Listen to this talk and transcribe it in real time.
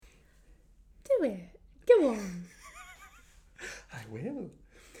Do it. Go on. I will.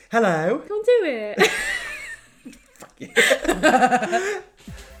 Hello. Go on, do it. Fuck you.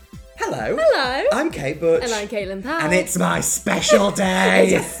 Hello. Hello. I'm Kate Butch. And I'm Caitlin Powell. And it's my special day.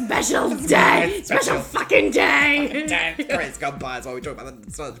 It's a special day. Special fucking day. It's gone by as well. We talk about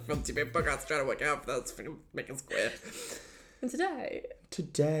the film TV book. I was trying to work out if that's making square. And today,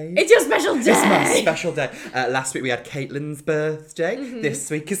 Today. it's your special day. It's my special day. Last week we had Caitlin's birthday. Mm-hmm. This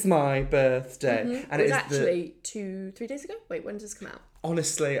week is my birthday. Mm-hmm. And it was actually 2-3 days ago. Wait, when does this come out?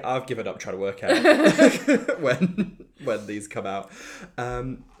 Honestly, I've given up trying to work out when these come out.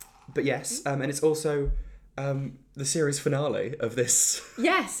 But yes, and it's also the series finale of this.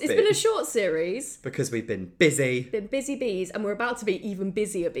 Yes, it's thing. been a short series. Because we've been busy. Been busy bees, and we're about to be even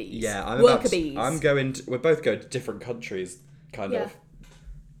busier bees. Yeah, bees. We're both going to different countries, kind of.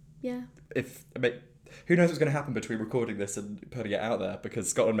 Yeah. Who knows what's going to happen between recording this and putting it out there, because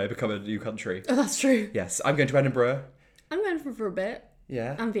Scotland may become a new country. Oh, that's true. Yes, I'm going to Edinburgh. I'm going for a bit.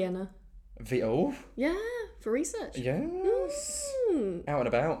 Yeah. And Vienna. Yeah, for research. Yes. Out and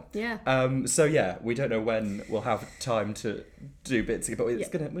about. Yeah. So yeah, we don't know when we'll have time to do bits, but we'll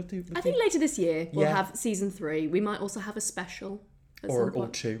do. I think later this year we'll have season 3. We might also have a special. Or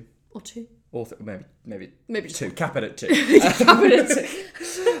 2. Or 2. Or maybe just 2. Cap it at 2. Cap it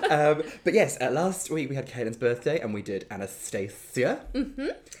at 2. But yes, last week we had Caitlin's birthday and we did Anastasia. Mm-hmm.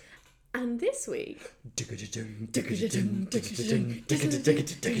 And this week...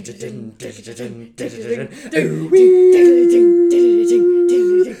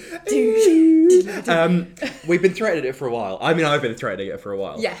 We've been threatening it for a while. I mean, I've been threatening it for a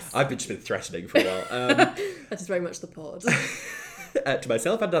while. Yes. I've just been threatening for a while. That is very much the pod. To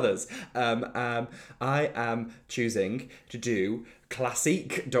myself and others. I am choosing to do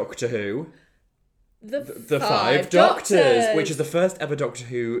classic Doctor Who. The Five Doctors, which is the first ever Doctor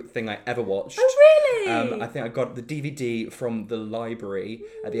Who thing I ever watched. Oh, really? I think I got the DVD from the library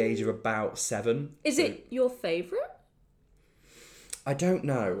at the age of about 7. Is it your favourite? I don't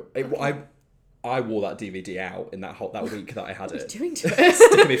know. I wore that DVD out in that week that I had it. What are you doing to it?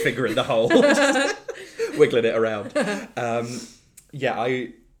 Sticking my finger in the hole, just wiggling it around.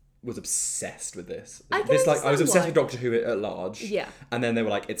 I was obsessed with this. I was obsessed with Doctor Who at large. Yeah. And then they were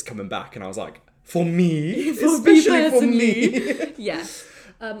like, it's coming back, and I was like, for me, especially for me. Yes.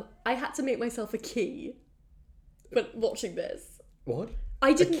 I had to make myself a key, but watching this. What?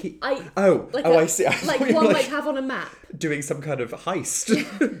 I didn't. I see. Like one might have on a map. Doing some kind of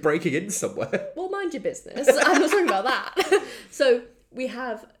heist, breaking in somewhere. Well, mind your business. I'm not talking about that. So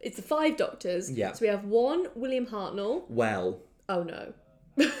it's the 5 Doctors. Yeah. So we have 1 William Hartnell. Well. Oh no.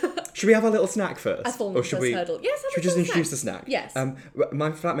 Should we have our little snack first? Yes, should we just introduce the snack? Yes. My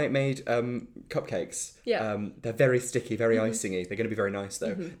flatmate made cupcakes. Yeah. They're very sticky, very icing-y. They're going to be very nice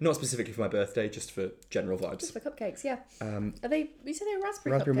though. Mm-hmm. Not specifically for my birthday, just for general vibes. Just for cupcakes, yeah. Are they? You said they're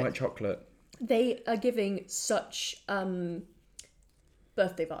raspberry and cupcakes? white chocolate. They are giving such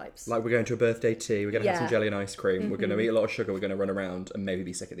birthday vibes. Like we're going to a birthday tea. We're going to have some jelly and ice cream. Mm-hmm. We're going to eat a lot of sugar. We're going to run around and maybe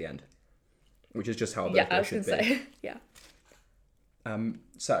be sick at the end, which is just how a birthday should be. Say. Yeah.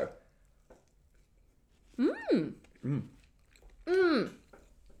 So.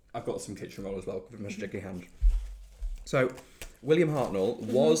 I've got some kitchen roll as well with my sticky hand. So, William Hartnell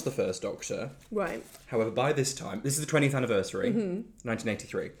was the first Doctor. Right. However, by this time, this is the 20th anniversary,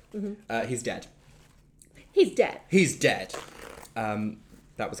 1983. Mm-hmm. He's dead. He's dead. He's dead.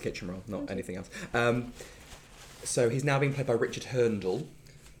 That was kitchen roll, not anything else. So he's now being played by Richard Hurndall.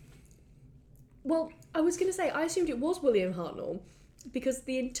 Well, I was going to say, I assumed it was William Hartnell because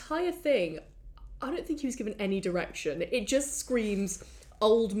the entire thing, I don't think he was given any direction. It just screams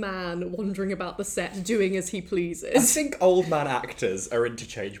old man wandering about the set doing as he pleases. I think old man actors are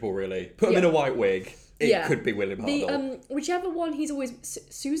interchangeable, really. Put him in a white wig. It could be William Hartnell. Whichever one he's always...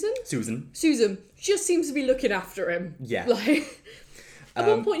 Susan just seems to be looking after him. Yeah. Like, at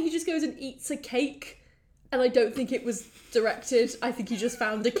one point he just goes and eats a cake, and I don't think it was directed. I think he just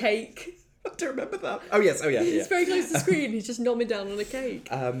found a cake. I don't remember that. Oh, yes. Oh, yeah. He's very close to the screen. He's just nomming down on a cake.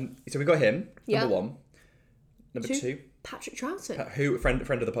 So we got him, number 1. Number 2. Patrick Troughton. Who, friend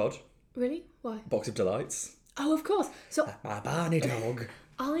of the pod. Really? Why? Box of Delights. Oh, of course. So my Barney dog.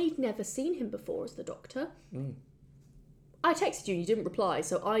 I'd never seen him before as the Doctor. I texted you and you didn't reply,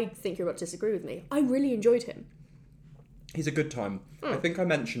 so I think you're about to disagree with me. I really enjoyed him. He's a good time. I think I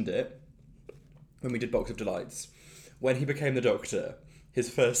mentioned it when we did Box of Delights. When he became the Doctor, his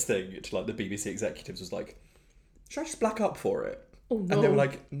first thing to like the BBC executives was like, should I just black up for it? Oh, no. And they were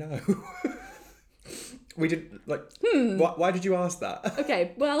like, no. We did, like, why did you ask that?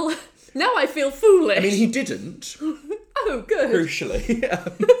 Okay, well, now I feel foolish. I mean, he didn't. Oh, good. Crucially.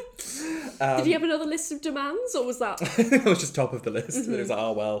 Did he have another list of demands, or was that... That was just top of the list. And it was like,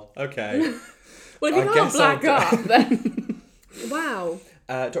 oh, well, okay. Well, if you can't black up, then... Wow.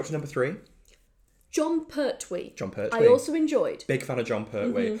 Doctor number 3. John Pertwee. John Pertwee. I also enjoyed. Big fan of John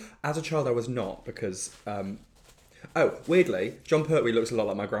Pertwee. As a child, I was not, because... weirdly, John Pertwee looks a lot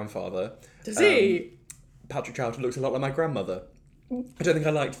like my grandfather. Does he? Patrick Troughton looks a lot like my grandmother. I don't think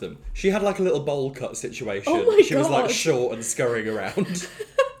I liked them. She had like a little bowl cut situation. Oh my She was like God. short and scurrying around.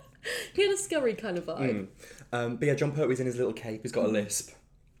 He had a scurry kind of vibe. But yeah, John Pertwee's in his little cape. He's got a lisp.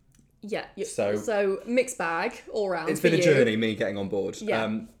 Yeah. So mixed bag all round. It's been a journey, me getting on board.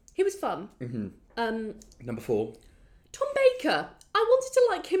 Yeah. He was fun. Number 4. Tom Baker. I wanted to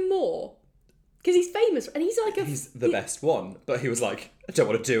like him more. Because he's famous, and he's like He's the best one, but he was like, I don't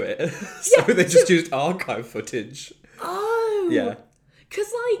want to do it. So they just used archive footage. Oh. Yeah.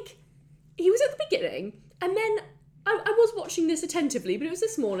 Because, like, he was at the beginning, and then I was watching this attentively, but it was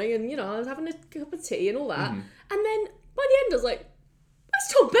this morning, and, you know, I was having a cup of tea and all that. And then by the end, I was like, where's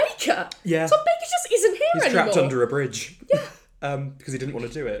Tom Baker? Yeah. Tom Baker just isn't here He's anymore. trapped under a bridge. Yeah. Because he didn't want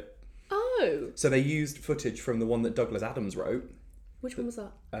to do it. Oh. So they used footage from the one that Douglas Adams wrote. Which one was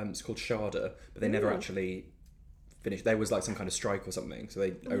that? It's called Sharda, but they never actually finished. There was like some kind of strike or something, so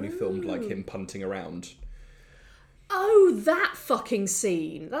they only filmed like him punting around. Oh, that fucking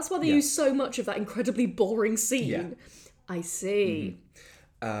scene. That's why they use so much of that incredibly boring scene. Yeah. I see.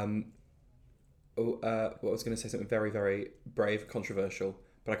 What I was going to say something very, very brave, controversial,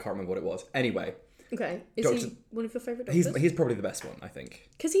 but I can't remember what it was. Anyway. Okay. Is he one of your favourite He's doctors? probably the best one, I think.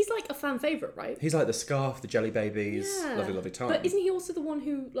 Because he's like a fan favourite, right? He's like the scarf, the jelly babies, Yeah. lovely, lovely time. But isn't he also the one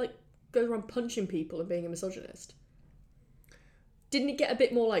who like goes around punching people and being a misogynist? Didn't he get a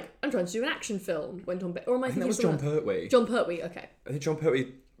bit more like, I'm trying to do an action film when Tom Baker... Or am I I think thinking that was of John someone else? Pertwee. John Pertwee, okay. I think John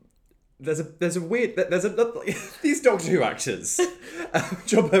Pertwee... There's a weird... These Doctor Who actors.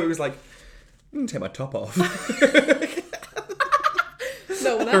 John Pertwee was like, I'm going to take my top off.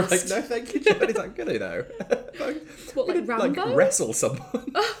 No one They're asked. like, no, thank you, John. He's like, gonna though. What, like Rambo? Like wrestle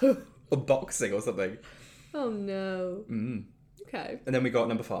someone. Or boxing or something. Oh no. Okay. And then we got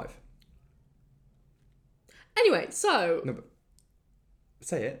number 5. Anyway, so...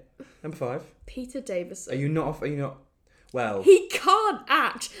 Say it. Number 5. Peter Davison. Are you not... Well... He can't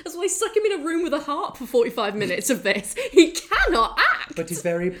act. That's why I stuck him in a room with a harp for 45 minutes of this. He cannot act. But he's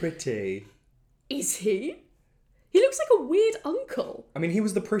very pretty. Is he? He looks like a weird uncle. I mean, he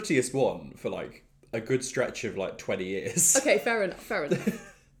was the prettiest one for like a good stretch of like 20 years. Okay, fair enough. Well,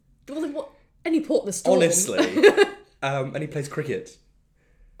 then what? Any port in the storm. Honestly. And he plays cricket.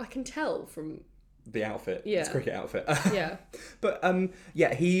 I can tell from... The outfit. Yeah. His cricket outfit. Yeah. But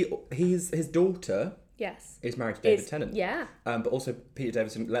his daughter Yes. is married to David Tennant. Yeah. But also Peter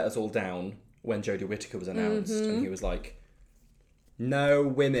Davison let us all down when Jodie Whittaker was announced, and he was like, "No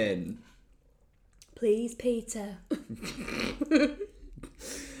women." Please, Peter.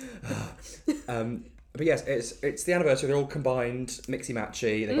 But yes, it's the anniversary. They're all combined, mixy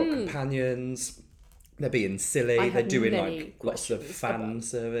matchy. They've got companions. They're being silly. I They're have doing many like lots of questions fan about-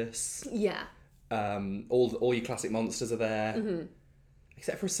 service. Yeah. All your classic monsters are there,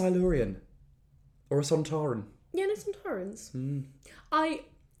 except for a Silurian or a Sontaran. Yeah, no, some torrents. I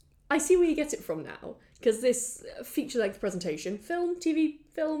see where you get it from now, because this feature-length presentation, TV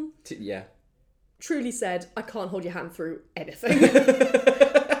film, Yeah. truly said, I can't hold your hand through anything.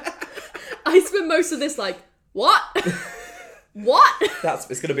 I spent most of this like, what? What?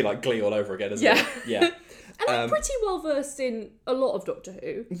 It's going to be like Glee all over again, isn't Yeah. it? Yeah. And I'm pretty well versed in a lot of Doctor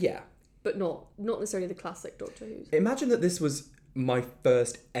Who, Yeah. but not necessarily the classic Doctor Who's. Imagine that this was my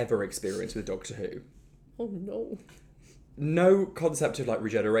first ever experience with Doctor Who. Oh no. No concept of like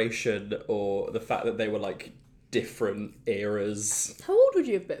regeneration or the fact that they were like different eras. How old would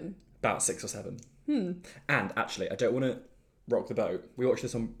you have been? About 6 or 7. And actually, I don't want to rock the boat. I watched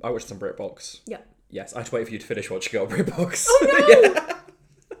this on BritBox. Yeah. Yes, I had to wait for you to finish watching it on BritBox. Oh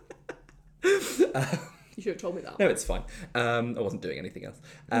no! You should have told me that. No, it's fine. I wasn't doing anything else.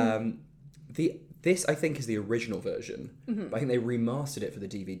 This, I think, is the original version. But I think they remastered it for the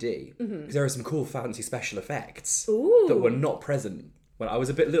DVD. Because there are some cool fancy special effects that were not present when I was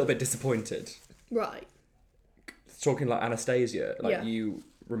a little bit disappointed. Right. Talking like Anastasia, like Yeah. you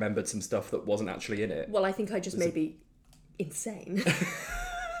remembered some stuff that wasn't actually in it. Well, I think I just may be insane.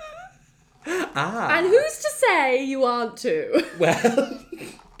 Ah. And who's to say you aren't too? Well,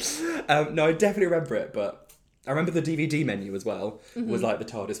 no, I definitely remember it, but I remember the DVD menu as well was like the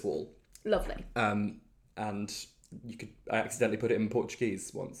TARDIS wall. Lovely. And I accidentally put it in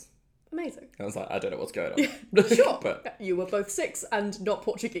Portuguese once. Amazing. I was like, I don't know what's going on. Sure. But You were both 6 and not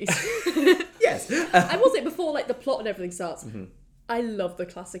Portuguese. yes. And was it before like the plot and everything starts? I love the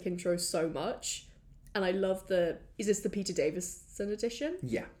classic intro so much. And I love is this the Peter Davison edition?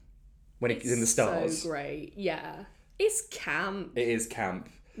 Yeah. When he's in the stars. So great. Yeah. It's camp. It is camp.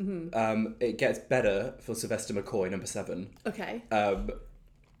 It gets better for Sylvester McCoy, number 7. Okay.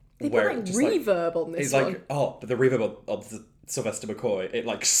 They put like reverb on this one. It's like, the reverb on Sylvester McCoy, it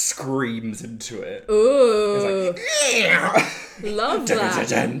like screams into it. Ooh. It's like, love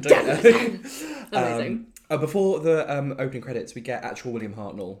that. Amazing. Before the opening credits, we get actual William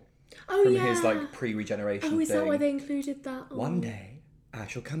Hartnell from his like pre-regeneration thing. Oh, is that why they included that? Oh. One day, I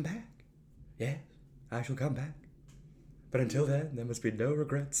shall come back. Yes, I shall come back. But until then, there must be no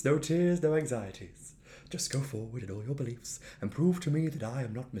regrets, no tears, no anxieties. Just go forward in all your beliefs and prove to me that I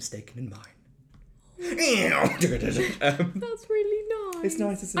am not mistaken in mine. That's really nice. It's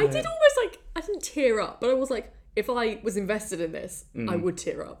nice, isn't I it? did almost I didn't tear up, but I was like, if I was invested in this, I would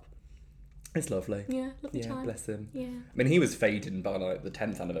tear up. It's lovely. Yeah, lovely time. Bless him. Yeah. I mean, he was fading by like the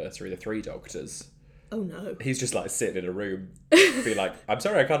 10th anniversary of the Three Doctors. Oh no. He's just like sitting in a room, be like, I'm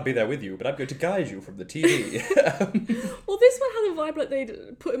sorry I can't be there with you, but I'm going to guide you from the TV. Well, this one had a vibe like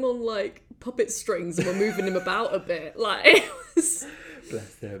they'd put him on like puppet strings and were moving him about a bit. Like, it was...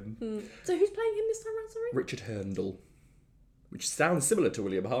 Bless him. So who's playing him this time around, sorry? Richard Hurndall, which sounds similar to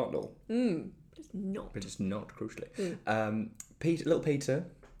William Hartnell. It's not. But it's not, crucially. Little Peter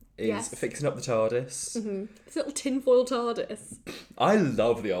is Yes. fixing up the TARDIS. This little tinfoil TARDIS. I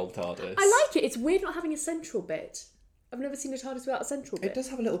love the old TARDIS. I like it. It's weird not having a central bit. I've never seen a TARDIS without a central bit. It does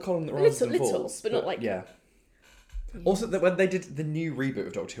have a little column that rises and falls. but not like... Yeah. Also, when they did the new reboot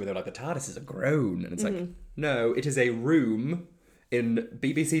of Doctor Who, they were like, the TARDIS is a groan. And it's like, no, it is a room in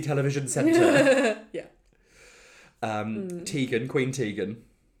BBC Television Centre. Yeah. Tegan, Queen Tegan.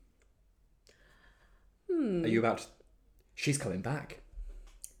 Are you about to... She's coming back.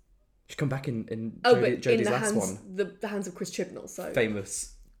 She's come back in Jodie's last one. The hands of Chris Chibnall, so...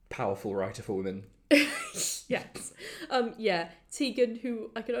 Famous, powerful writer for women. Yes. Yeah. Tegan,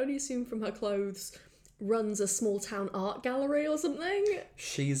 who I can only assume from her clothes, runs a small town art gallery or something.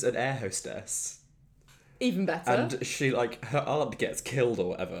 She's an air hostess. Even better. And she, like, her aunt gets killed or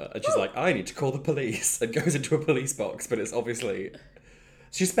whatever, and she's like, I need to call the police, and goes into a police box, but it's obviously...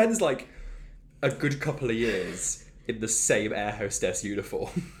 She spends, like, a good couple of years in the same air hostess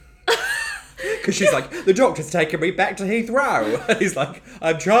uniform. Because she's like, the doctor's taking me back to Heathrow. And he's like,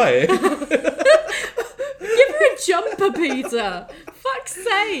 I'm trying. Give her a jumper, Peter. Fuck's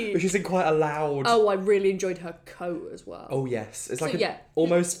sake. But she's in quite a loud... Oh, I really enjoyed her coat as well. Oh, yes. It's like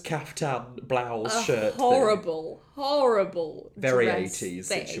almost caftan blouse shirt horrible very dress 80s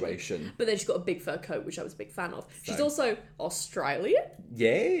thing. situation. But then she's got a big fur coat, which I was a big fan of. She's also Australian.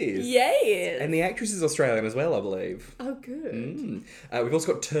 Yes. Yes. And the actress is Australian as well, I believe. Oh, good. We've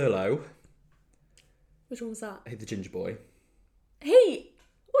also got Turlo. Which one was that? The ginger boy.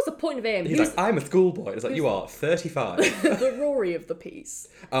 What's the point of him? He's like, I'm a schoolboy. It's like, you are 35. The Rory of the piece.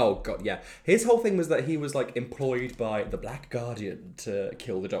 Oh, God, yeah. His whole thing was that he was, like, employed by the Black Guardian to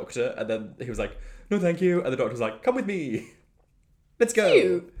kill the Doctor. And then he was like, no, thank you. And the Doctor was like, come with me. Let's go.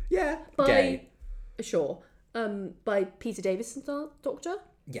 Cute. Yeah. Gay. Sure. By Peter Davison's Doctor?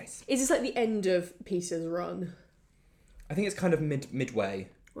 Yes. Is this like the end of Peter's run? I think it's kind of midway.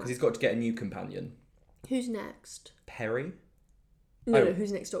 Because he's got to get a new companion. Who's next? Perry? No,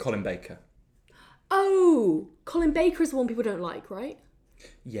 who's next Doctor? Colin Baker. Oh! Colin Baker is the one people don't like, right?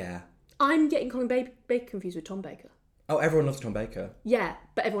 Yeah. I'm getting Colin Baker confused with Tom Baker. Oh, everyone loves Tom Baker. Yeah,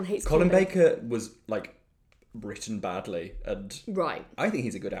 but everyone hates Colin Baker was, like, written badly, and... Right. I think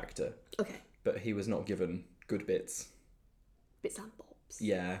he's a good actor. Okay. But he was not given good bits. Bits and bobs.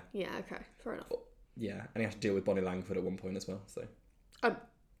 Yeah. Yeah, okay. Fair enough. Yeah, and he had to deal with Bonnie Langford at one point as well, so...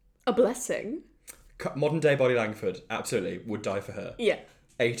 A blessing. Modern day Bonnie Langford, absolutely, would die for her. Yeah.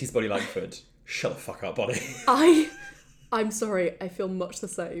 80s Bonnie Langford, shut the fuck up, Bonnie. I'm sorry, I feel much the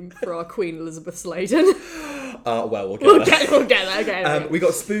same for our Queen Elizabeth Sladen. Well, we'll get there. We'll get there, okay. We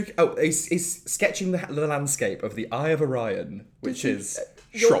got Spook... Oh, he's sketching the landscape of the Eye of Orion, which is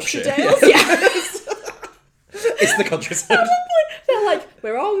Shropshire. Yes. It's the countryside. At one point, they're like,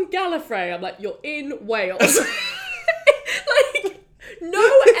 we're on Gallifrey. I'm like, you're in Wales. Like, no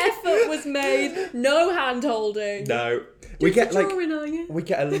effort was made, no hand-holding. No. We get like drawing, are you? we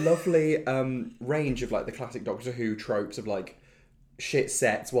get a lovely range of like the classic Doctor Who tropes of like shit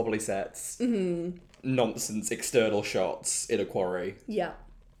sets, wobbly sets, nonsense external shots in a quarry. Yeah.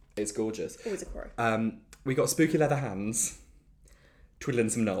 It's gorgeous. Always a quarry. We got spooky leather hands, twiddling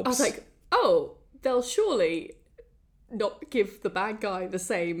some knobs. I was like, oh, they'll surely not give the bad guy the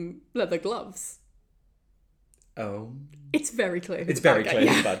same leather gloves. Oh. It's very clear. It's very clear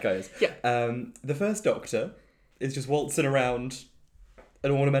who the bad guy is. Yeah. The first Doctor is just waltzing around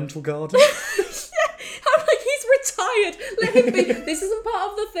an ornamental garden. I'm like, he's retired. Let him be. This isn't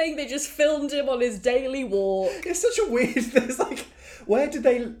part of the thing. They just filmed him on his daily walk. It's such a weird. There's like, where did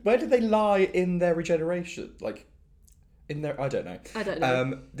they lie in their regeneration? Like, in their, I don't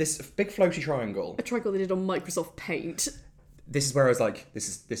know. This big floaty triangle. A triangle they did on Microsoft Paint. This is where I was like,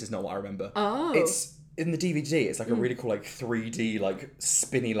 this is not what I remember. Oh. It's in the DVD. It's like a really cool, like 3D, like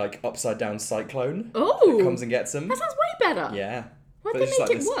spinny, like upside down cyclone. Oh. That comes and gets them. That sounds way better. Yeah. Why'd But they it's make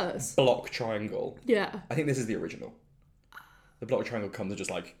like it this worse? block triangle. Yeah. I think this is the original. The block triangle comes and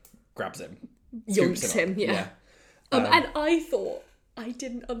just like grabs him, Yonks scoops him, up. yeah. And I thought, I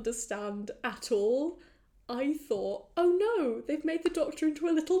didn't understand at all. I thought, oh no, they've made the Doctor into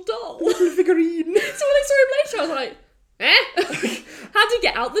a little doll. Little figurine. So when I saw him later, I was like, how'd he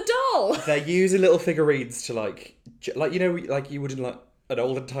get out the doll? They're using little figurines to like you know, like you would in like an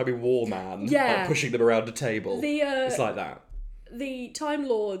olden timey war man. Yeah. Like pushing them around a table. It's like that. The Time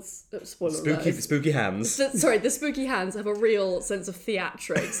Lords, spoiler alert, Spooky hands. the Spooky Hands have a real sense of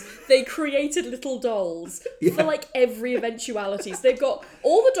theatrics. They created little dolls for like every eventuality. So they've got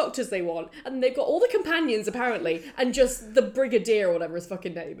all the Doctors they want, and they've got all the companions apparently, and just the Brigadier or whatever his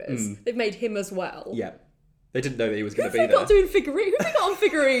fucking name is. They've made him as well. Yeah. They didn't know that he was going to be Who there. got doing figurines? Who they got on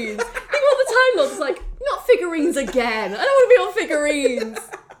figurines? They got the Time Lords. It's like, not figurines again. I don't want to be on figurines.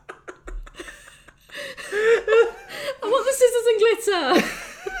 I want the scissors and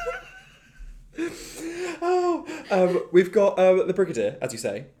glitter. We've got the Brigadier, as you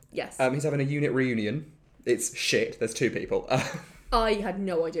say. Yes. He's having a unit reunion. It's shit. There's 2 people. I had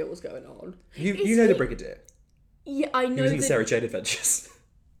no idea what was going on. You know the Brigadier. Yeah, I know. He was in the Sarah Jane Adventures.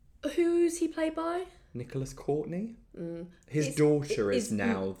 Who's he played by? Nicholas Courtney. His daughter is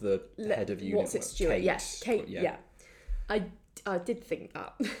now the head of unit. What's it, Stuart? Kate. Yes, Kate. Yeah. I did think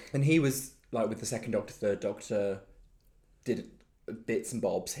that. And he was like with the second Doctor, third Doctor, did bits and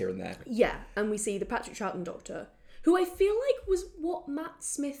bobs here and there. Yeah, and we see the Patrick Troughton Doctor, who I feel like was what Matt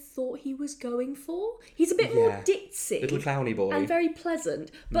Smith thought he was going for. He's a bit more ditzy, little clowny boy, and very pleasant.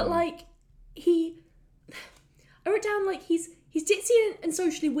 But like I wrote down like he's ditzy and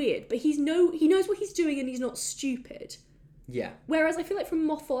socially weird, but he knows what he's doing and he's not stupid. Yeah. Whereas I feel like from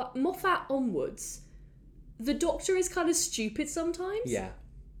Moffat onwards, the Doctor is kind of stupid sometimes. Yeah.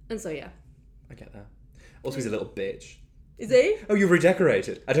 And so yeah. I get that. Also, he's a little bitch. Is he? Oh, you've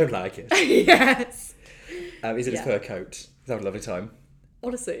redecorated. I don't like it. Yes. He's in his fur coat. He's having a lovely time.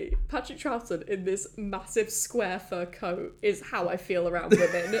 Honestly, Patrick Troughton in this massive square fur coat is how I feel around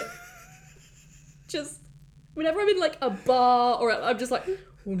women. Just whenever I'm in like a bar or I'm just like,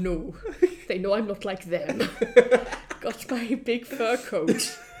 oh no, they know I'm not like them. Got my big fur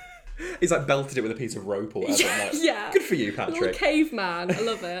coat. He's like belted it with a piece of rope or whatever. Yeah, like, yeah. Good for you, Patrick. Little caveman. I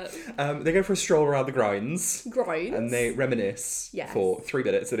love it. They go for a stroll around the grinds. Grinds. And they reminisce for 3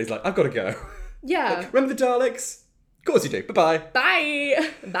 minutes. And he's like, I've got to go. Yeah. Like, remember the Daleks? Of course you do. Bye-bye.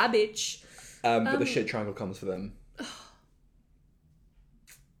 Bye. Bye, bitch. But the shit triangle comes for them.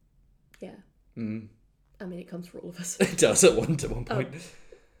 Yeah. I mean, it comes for all of us. It does at one point.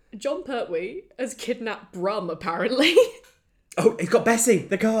 John Pertwee has kidnapped Brum, apparently. Oh, he's got Bessie,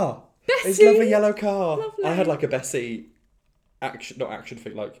 the car. Bessie! His lovely yellow car. Lovely. I had like a Bessie not action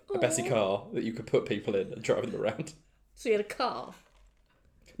thing, like a Bessie car that you could put people in and drive them around. So you had a car?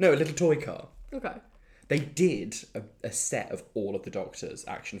 No, a little toy car. Okay. They did a set of all of the Doctor's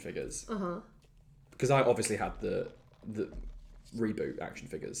action figures. Uh-huh. Because I obviously had the reboot action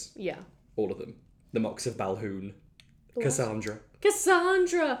figures. Yeah. All of them. The Mox of Balhoun. Cassandra.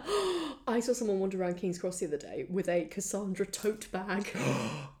 Cassandra! I saw someone wander around King's Cross the other day with a Cassandra tote bag.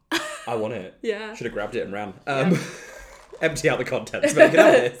 I want it. Yeah. Should have grabbed it and ran. Empty out the contents. But you can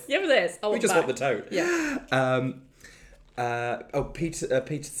have this. Yeah, for this. We just want the tote. Yeah.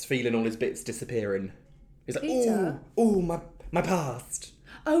 Peter's feeling all his bits disappearing. He's like, Peter? ooh, my past.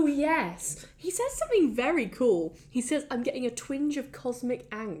 Oh, yes. He says something very cool. He says, I'm getting a twinge of cosmic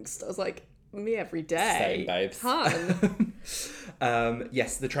angst. I was like, me every day. Same, babes. Hun.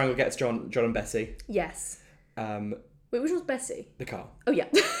 Yes, the triangle gets John and Bessie. Yes. Wait, which was Bessie? The car. Oh, yeah.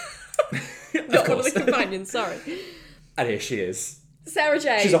 Not one of the companions, sorry. And here she is. Sarah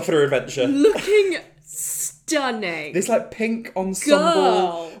Jane. She's off on her adventure. Looking stunning. This like pink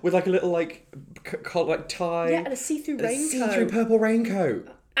ensemble with like a little like tie. Yeah, and a see-through raincoat. See-through purple raincoat.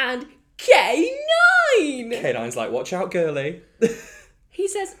 And K9! K9's like, watch out, girly. He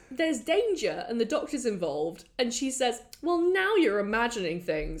says, there's danger, and the Doctor's involved. And she says, well, now you're imagining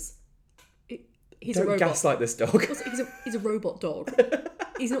things. He's a Don't robot. gaslight this dog. He's a robot dog.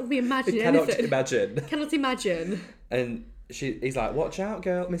 He's not going to be imagining Cannot anything. imagine. Cannot imagine. And he's like, watch out,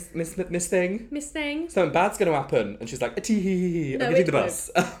 girl, Miss Thing. Miss Thing. Something bad's going to happen. And she's like, tee, No, I'm getting the bus.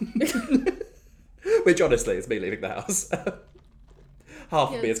 Which, honestly, is me leaving the house.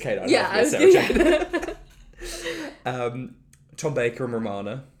 Half of me is Kate. Yeah, Sarah Jane. Tom Baker and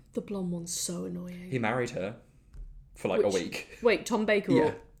Romana. The blonde one's so annoying. He married her for like a week. Wait, Tom Baker?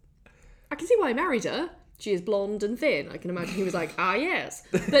 Yeah. I can see why he married her. She is blonde and thin. I can imagine he was like, yes.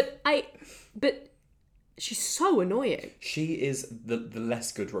 But she's so annoying. She is the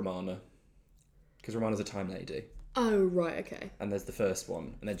less good Romana. Because Romana's a time lady. Oh, right, okay. And there's the first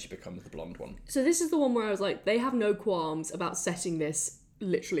one, and then she becomes the blonde one. So this is the one where I was like, they have no qualms about setting this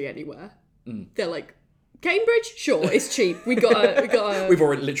literally anywhere. They're like, Cambridge? Sure, it's cheap. We've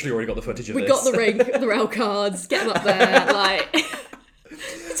literally already got the footage of this. We got the rail cards, get them up there, like...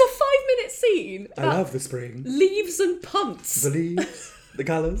 It's a 5-minute scene. I love the spring. Leaves and punts. The leaves, the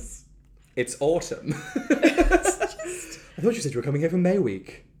colours. It's autumn. I thought you said you were coming here for May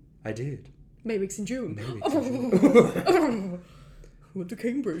Week. I did. May Week's in June. Went to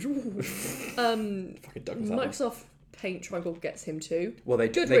Cambridge. Fucking Douglas Microsoft Paint Triangle gets him too. Well, they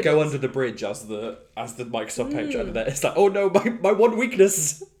go under the bridge as the Microsoft Paint Triangle. It's like, oh no, my one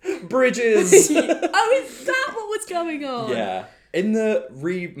weakness, bridges. Is that what was going on? Yeah. In the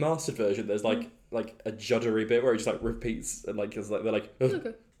remastered version, there's like a juddery bit where it just like repeats and like it's like they're like.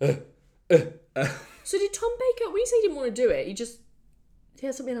 So did Tom Baker? When you say he didn't want to do it, he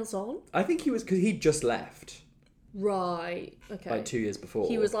had something else on? I think he was because he'd just left. Right. Okay. Like 2 years before.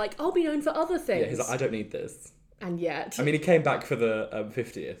 He was like, I'll be known for other things. Yeah. He's like, I don't need this. And yet. I mean, he came back for the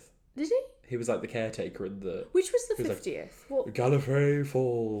 50th. Did he? He was like the caretaker in the. Which was the 50th? Like, what? Gallifrey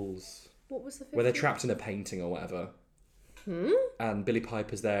Falls. What was the 50th? Where they're trapped in a painting or whatever. And Billie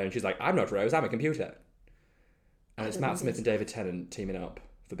Piper's there, and she's like, "I'm not Rose, I'm a computer." And it's Matt Smith and David Tennant teaming up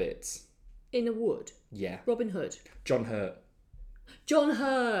for bits. In a wood. Yeah. Robin Hood. John Hurt. John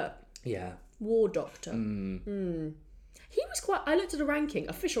Hurt. Yeah. War Doctor. He was quite... I looked at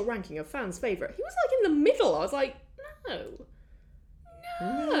official ranking of fans' favourite. He was like in the middle. I was like, no.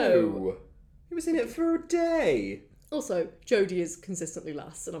 He was in it for a day. Also, Jodie is consistently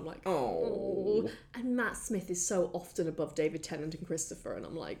last, and I'm like, oh. And Matt Smith is so often above David Tennant and Christopher, and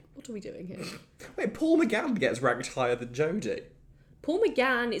I'm like, what are we doing here? Wait, Paul McGann gets ranked higher than Jodie. Paul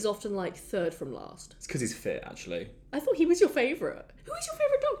McGann is often like third from last. It's because he's fit, actually. I thought he was your favourite. Who is your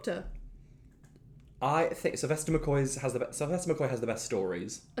favourite Doctor? I think Sylvester McCoy has the best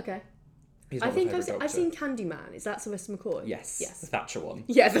stories. Okay. He's I think Doctor. I've seen Candyman. Is that Sylvester McCoy? Yes. The Thatcher one.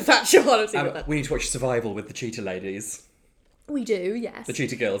 Yeah, the Thatcher one. I've seen that. We need to watch Survival with the Cheetah ladies. We do, yes. The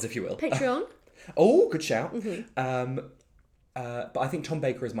Cheetah girls, if you will. Patreon. Oh, good shout. But I think Tom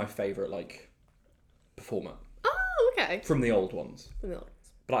Baker is my favourite, performer. Oh, okay. From the old ones.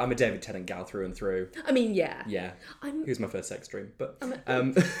 But I'm a David Tennant gal through and through. I mean, yeah. Yeah. He was my first sex dream. But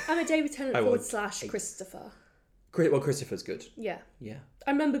I'm a David Tennant / Christopher. Well, Christopher's good. Yeah. Yeah.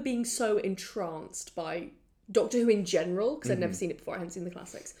 I remember being so entranced by Doctor Who in general, because I'd never seen it before. I hadn't seen the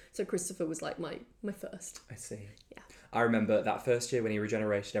classics. So Christopher was like my first. I see. Yeah. I remember that first year when he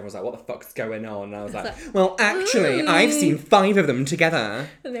regenerated, everyone was like, what the fuck's going on? And I was like, well, actually, I've seen 5 of them together.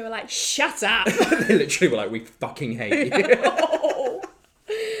 And they were like, shut up. They literally were like, we fucking hate you. Oh.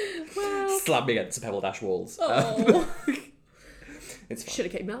 Well. Slap me against the Pebble Dash walls. Oh. It's fine. Should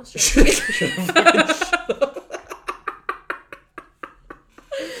have kept your mouth shut. Should have fucking shut up.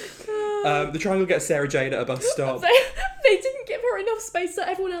 The Triangle gets Sarah Jane at a bus stop. They didn't give her enough space, so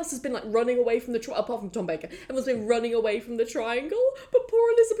everyone else has been like running away from the apart from Tom Baker. Everyone's been running away from the Triangle, but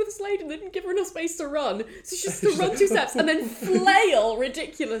poor Elizabeth Sladen didn't give her enough space to run, so she just had to run 2 steps and then flail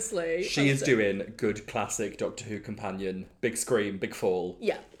ridiculously. She is doing good classic Doctor Who companion. Big scream, big fall.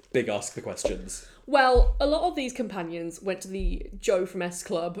 Yeah. Big ask the questions. Well, a lot of these companions went to the Joe from S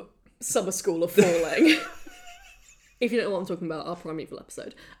Club summer school of falling. If you don't know what I'm talking about, our Primeval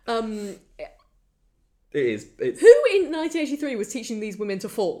episode. It's Who in 1983 was teaching these women to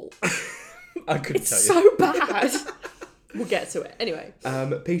fall? I couldn't tell you. It's so bad. We'll get to it. Anyway.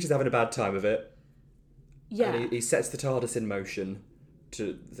 Peter's having a bad time of it. Yeah. And he sets the TARDIS in motion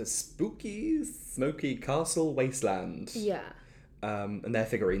to the spooky, smoky castle wasteland. Yeah. And their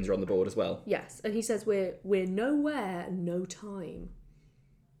figurines are on the board as well. Yes, and he says we're nowhere, no time.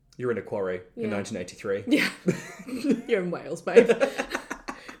 You're in a quarry in 1983. Yeah. You're in Wales, babe.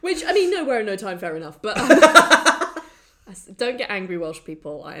 Which, I mean, nowhere, no time, fair enough. But don't get angry, Welsh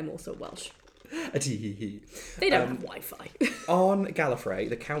people. I am also Welsh. They don't have Wi-Fi. On Gallifrey,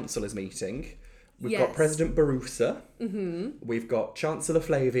 the council is meeting. We've got President Barusa. Mm-hmm. We've got Chancellor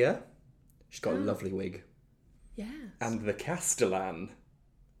Flavia. She's got a lovely wig. Yes. And the Castellan.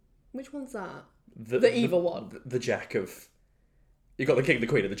 Which one's that? The evil one. The Jack of You got the king, the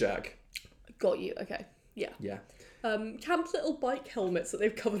queen, and the jack. Got you. Okay. Yeah. Yeah. Camp little bike helmets that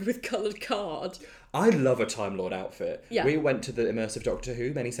they've covered with coloured card. I love a Time Lord outfit. Yeah. We went to the immersive Doctor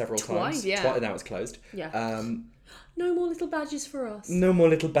Who several times. Yeah. Now it's closed. Yeah. No more little badges for us. No more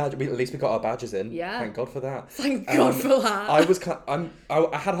little badge. At least we got our badges in. Yeah. Thank God for that. Thank God for that.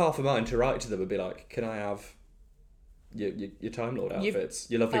 I had half a mind to write to them and be like, can I have your Time Lord outfits?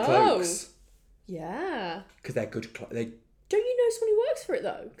 Your lovely cloaks. Yeah. Because they're good Don't you know someone who works for it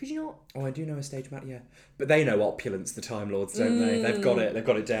though? Because you're not... Oh, I do know a stage man, yeah. But they know opulence, the Time Lords, don't they? They've got it. They've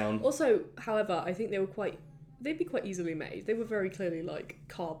got it down. Also, however, I think they'd be quite easily made. They were very clearly like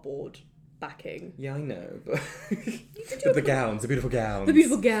cardboard backing. Yeah, I know, but the gowns, the beautiful gowns. The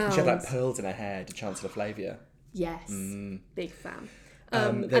beautiful gowns. She had like pearls in her hair to Chancellor Flavia. Yes, big fan.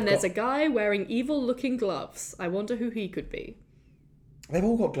 And there's a guy wearing evil-looking gloves. I wonder who he could be. They've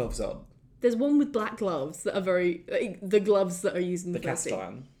all got gloves on. There's one with black gloves that are the gloves that are used in the cast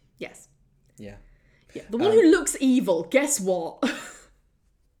iron. Yes. Yeah. Yeah. The one who looks evil. Guess what?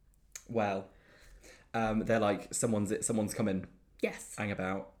 Well, they're like someone's coming. Yes. Hang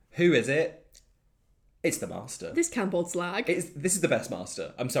about. Who is it? It's the Master. This camp old slag. This is the best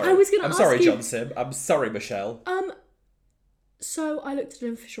Master. I'm sorry. I'm sorry, John Sim. I'm sorry, Michelle. So I looked at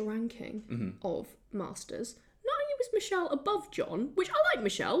an official ranking of Masters. Not only was Michelle above John, which I like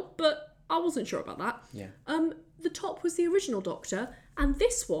Michelle, but I wasn't sure about that. Yeah. The top was the original Doctor, and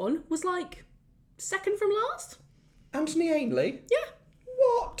this one was like second from last. Anthony Ainley? Yeah.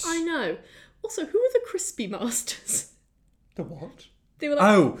 What? I know. Also, who are the Crispy Masters? The what? They were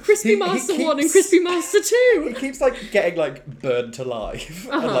like Crispy Master 1 and Crispy Master 2. He keeps like getting like burned to life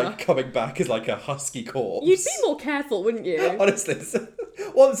and like coming back as like a husky corpse. You'd be more careful, wouldn't you? Honestly,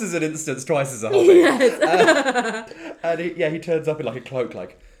 once is an instance, twice is a hobby. Yes. And he turns up in like a cloak,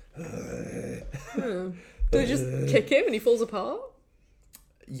 like. Do they just kick him and he falls apart?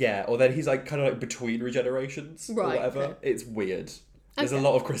 Yeah, or then he's like kind of like between regenerations or whatever. Okay. It's weird. There's a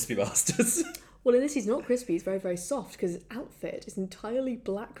lot of Crispy Masters. Well, in this, he's not crispy. He's very, very soft because his outfit is entirely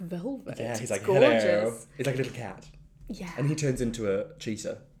black velvet. Yeah, he's like, gorgeous. Hello. He's like a little cat. Yeah. And he turns into a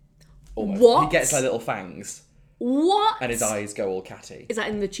cheetah. Almost. What? He gets like little fangs. What? And his eyes go all catty. Is that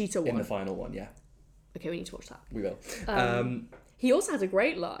in the cheetah one? In the final one, yeah. Okay, we need to watch that. We will. He also has a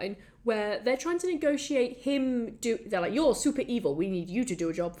great line where they're trying to negotiate him. They're like, "You're super evil. We need you to do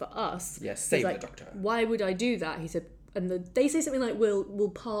a job for us." Yes, save the Doctor. Why would I do that? He said, and they say something like,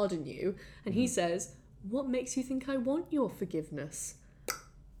 "We'll pardon you," and he says, "What makes you think I want your forgiveness?"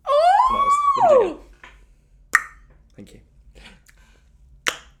 Oh! Thank you.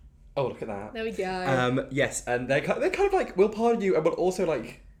 Oh, look at that. There we go. Yes, and they're kind of like, we'll pardon you, and we'll also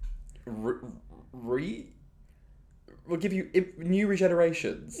like we'll give you new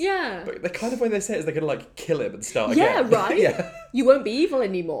regenerations. Yeah. But the kind of way they say it is they're gonna like kill him and start yeah, again. Right. Yeah. You won't be evil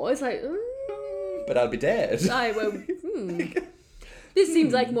anymore. It's like. But I'll be dead. I won't. This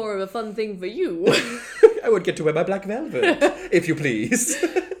seems like more of a fun thing for you. I would get to wear my black velvet, if you please.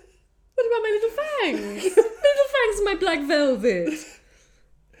 What about my little fangs? Little fangs and my black velvet.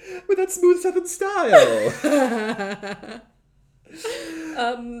 With that smooth southern style.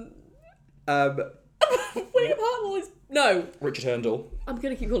 William Hartnell is... No. Richard Hurndall. I'm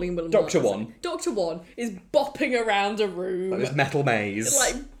going to keep calling him William Doctor Hartnell. One. Doctor One is bopping around a room. Like this metal maze.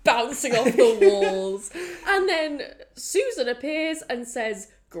 Like bouncing off the walls. And then Susan appears and says,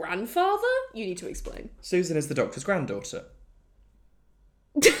 "Grandfather?" You need to explain. Susan is the Doctor's granddaughter.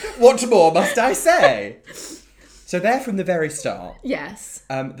 What more must I say? So they're from the very start. Yes.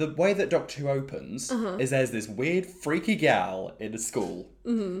 The way that Doctor Who opens is there's this weird, freaky gal in a school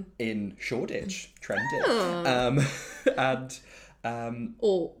in Shoreditch, Trendon.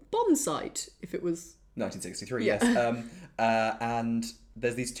 Or Bomb Site, if it was... 1963, yes. And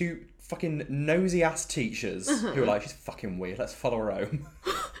there's these two fucking nosy-ass teachers who are like, she's fucking weird, let's follow her home.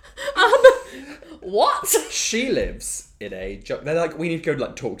 What? She lives in a... They're like, we need to go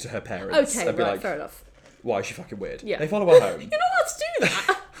like talk to her parents. Okay, and be right, like, fair enough. Why is she fucking weird? Yeah. They follow her home. You're not allowed to do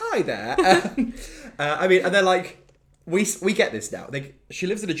that. Hi there. I mean, and they're like, we get this now. She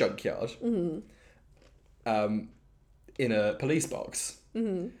lives in a junkyard. In a police box.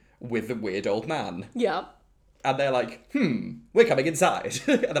 With a weird old man. Yeah. And they're like, we're coming inside.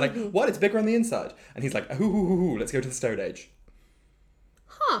 And they're like, what? It's bigger on the inside. And he's like, let's go to the Stone Age.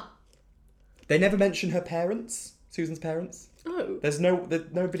 Huh. They never mention her parents, Susan's parents. Oh. There's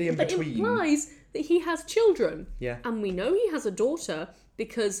nobody in between. It implies that he has children. Yeah. And we know he has a daughter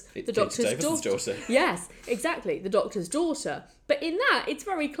because the Doctor's daughter. Yes, exactly. The Doctor's daughter. But in that, it's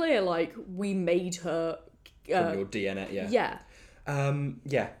very clear, like, we made her... From your DNA, yeah. Yeah.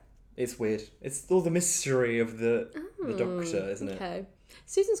 Yeah. It's weird. It's all the mystery of the Doctor, isn't it? Okay.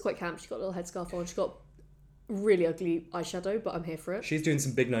 Susan's quite camp. She's got a little headscarf on. She's got really ugly eyeshadow, but I'm here for it. She's doing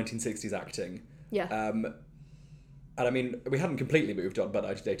some big 1960s acting. Yeah. And I mean, we hadn't completely moved on by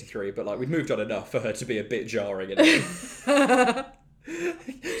 1983, but like we'd moved on enough for her to be a bit jarring in it.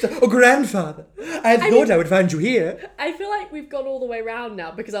 Oh, grandfather! I would find you here. I feel like we've gone all the way around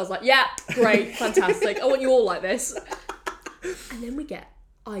now because I was like, yeah, great, fantastic. I want you all like this. And then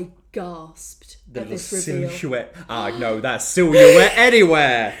I gasped The at this reveal. silhouette. I know that silhouette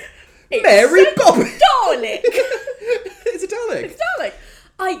anywhere. Mary Poppins. Dalek. It's a Dalek. It's Dalek.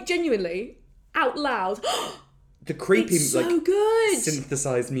 I genuinely, out loud. The creepy, It's so good.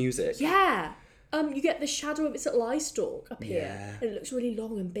 synthesized music. Yeah. You get the shadow of its little eye stalk up here, Yeah. and it looks really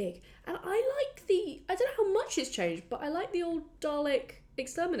long and big. And I like I don't know how much it's changed, but I like the old Dalek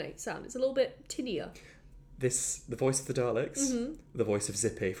exterminate sound. It's a little bit tinnier. The voice of the Daleks, the voice of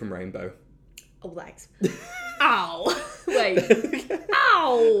Zippy from Rainbow. Oh, thanks. Ow. Wait.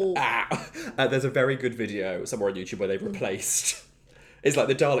 Ow. There's a very good video somewhere on YouTube where they've replaced. It's like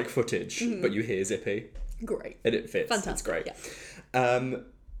the Dalek footage, but you hear Zippy. Great. And it fits. Fantastic. It's great. Yeah.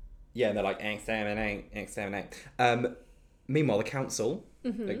 Yeah, and they're like, exterminate. Meanwhile, the council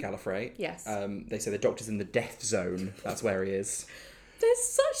at Gallifrey, Yes. they say the Doctor's in the death zone. That's where he is. They're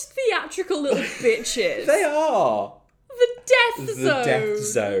such theatrical little bitches. They are! The death zone. The death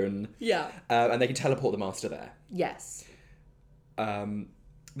zone. Yeah. And they can teleport the Master there. Yes. The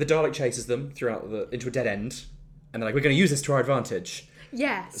Dalek chases them into a dead end, and they're like, we're going to use this to our advantage.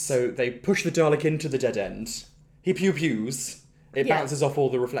 Yes. So they push the Dalek into the dead end. He pew-pews. It bounces off all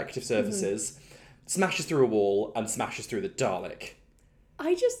the reflective surfaces, smashes through a wall, and smashes through the Dalek.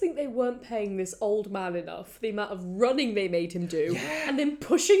 I just think they weren't paying this old man enough for the amount of running they made him do, and then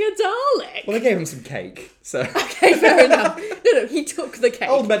pushing a Dalek. Well, they gave him some cake, so... Okay, fair enough. No, he took the cake.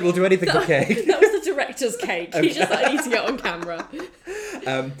 Old men will do anything for cake. That was the director's cake. He just like, needs to get on camera.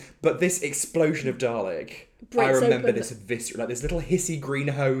 But this explosion of Dalek, Breaks I remember open this visceral, like this little hissy green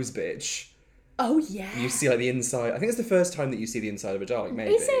hose bitch. Oh, yeah. You see like the inside. I think it's the first time that you see the inside of a Dalek,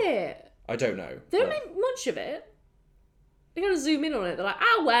 maybe. Is it? I don't know. They don't but- make much of it. They're going to zoom in on it. They're like,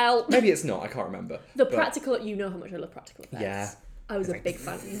 ah, well. Maybe it's not, I can't remember. The But- practical, you know how much I love practical effects. Yeah. I was a big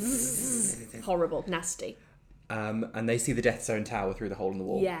fan. Horrible, nasty. And they see the Death Zone tower through the hole in the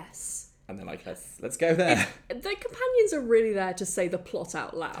wall. Yes. And they're like, let's go there. The companions are really there to say the plot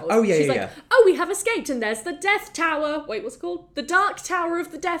out loud. Oh, yeah, She's yeah, like, yeah. oh, we have escaped and there's the Death Tower. Wait, what's it called? The Dark Tower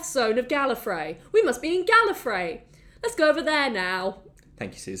of the Death Zone of Gallifrey. We must be in Gallifrey. Let's go over there now.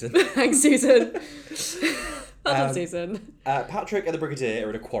 Thank you, Susan. Thanks, Susan. Well done, Susan. Patrick and the Brigadier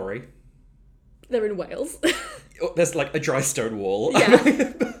are in a quarry. They're in Wales. Oh, there's like a dry stone wall. Yeah.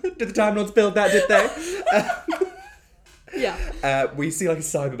 Did the Time Lords build that, did they? Yeah. We see like a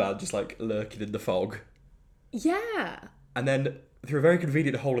Cyberman just like lurking in the fog. Yeah. And then through a very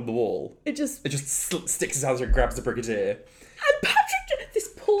convenient hole in the wall, It just... sticks his hand and grabs the Brigadier. And Patrick, this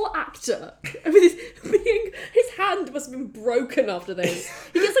poor actor, I mean, his hand must have been broken after this.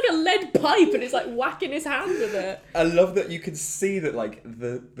 He gets like a lead pipe and it's like whacking his hand with it. I love that you can see that like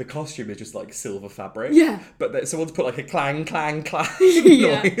the costume is just like silver fabric. Yeah. But that someone's put like a clang, clang, clang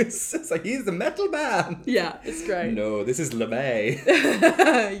Yeah. noise. It's like, he's the metal man. Yeah, it's great. No, this is LeMay.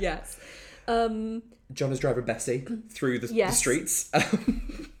 Yes. John is driving Bessie through the Yes. streets. The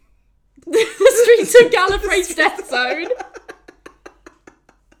streets of Gallifrey's Death Zone.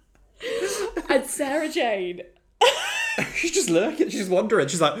 And Sarah Jane, She's just lurking. She's wandering.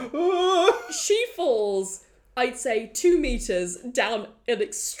 She's like, oh. she falls, I'd say 2 meters down an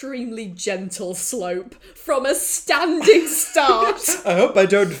extremely gentle slope from a standing start. I hope I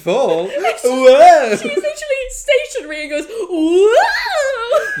don't fall. Whoa. She's literally stationary and goes,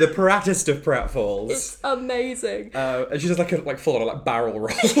 whoa! The prattest of pratfalls. It's amazing. And she does like full on like barrel roll.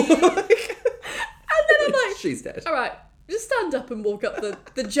 And then I'm like, She's dead. all right, just stand up and walk up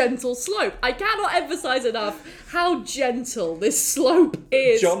the gentle slope. I cannot emphasize enough how gentle this slope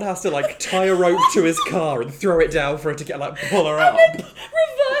is. John has to like tie a rope to his car and throw it down for her to get like pull her up.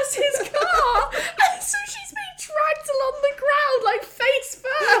 Reverse his car. And so she's being dragged along the ground like face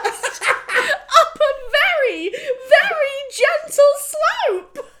first up a very, very gentle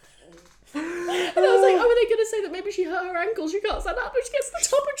slope. And I was like, oh, are they going to say that maybe she hurt her ankle, she can't stand up, but she gets to the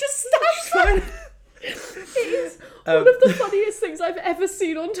top and just stands there? It is one of the funniest things I've ever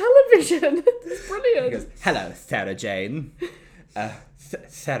seen on television. It's brilliant. He goes, hello, Sarah Jane.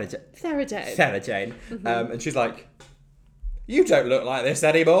 Sarah Jane. Sarah Jane. And she's like, you don't look like this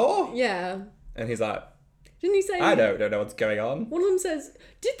anymore. Yeah. And he's like, Didn't he say... I don't know what's going on. One of them says,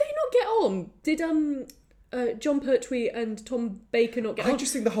 did they not get on? John Pertwee and Tom Baker not get I on.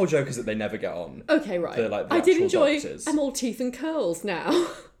 just think the whole joke is that they never get on. Okay, right. They're like the I did actual enjoy. doctors. I'm all teeth and curls now.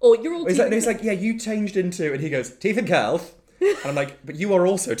 Or you're all. He's teeth like, no, he's like, yeah, you changed into, and he goes, teeth and curls. And I'm like, but you are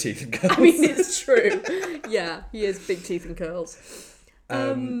also teeth and curls. I mean, it's true. Yeah, he is big teeth and curls.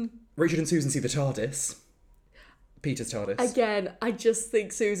 Richard and Susan see the TARDIS. Peter's TARDIS. Again, I just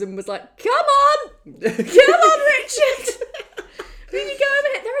think Susan was like, come on! Come on, Richard! Will you go over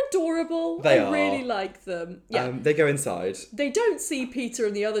here? They're adorable. They I are. really like them. Yeah. They go inside. They don't see Peter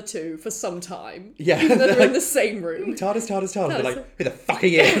and the other two for some time. Yeah. Even though they're in the same room. TARDIS, TARDIS, TARDIS. They're like, who the fuck are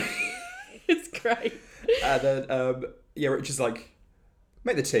you? It's great. And then, Richard's like,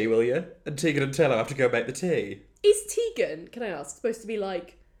 make the tea, will you? And Tegan and Tello have to go make the tea. Is Tegan, can I ask, supposed to be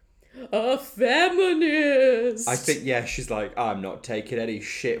like a feminist? I think, yeah, she's like, I'm not taking any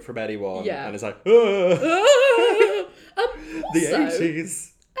shit from anyone. Yeah. And it's like, Also, the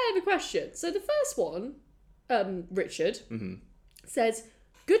 80s. I have a question. So the first one, Richard, Mm-hmm. says,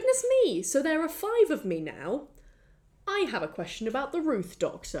 goodness me, so there are 5 of me now. I have a question about the Ruth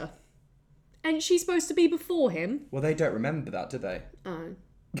Doctor. And she's supposed to be before him. Well, they don't remember that, do they? Oh.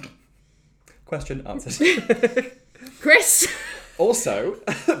 Question answered. Chris! Also,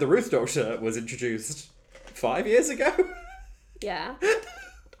 the Ruth Doctor was introduced 5 years ago. Yeah.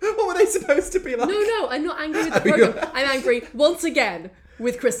 What were they supposed to be like? No, I'm not angry with the programme. I'm angry, once again,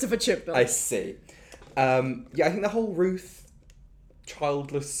 with Christopher Chibnall. I see. Yeah, I think the whole Ruth,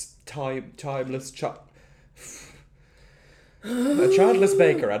 childless, timeless, a childless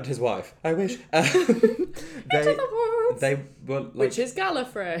baker and his wife. I wish. They were like, Which is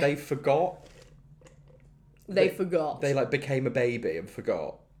Gallifrey. they forgot. They forgot. They like became a baby and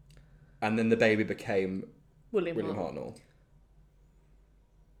forgot, and then the baby became William William Hartnell. Hartnell.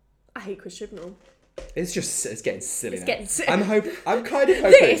 I hate Chris Chibnall. It's getting silly now. getting si- I'm kind of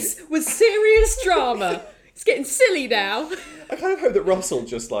hoping. This was serious drama. It's getting silly now. I kind of hope that Russell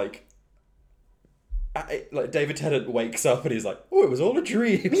just like David Tennant wakes up and he's like, oh, it was all a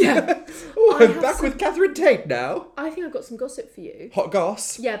dream. Yeah. Oh, I I'm have back some- with Catherine Tate now. I think I've got some gossip for you. Hot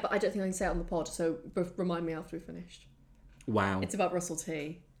goss. Yeah, but I don't think I can say it on the pod, so remind me after we've finished. Wow. It's about Russell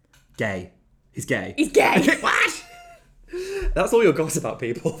T. Gay. He's gay. He's gay. What? That's all your gossip about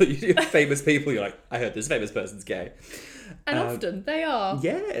people. That you do, famous people. You're like, I heard this famous person's gay. And often they are.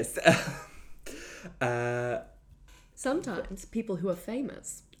 Yes. Sometimes people who are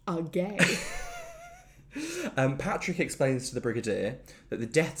famous are gay. Patrick explains to the Brigadier that the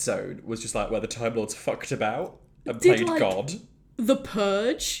Death Zone was just like where the Time Lords fucked about and Did, played like- God. The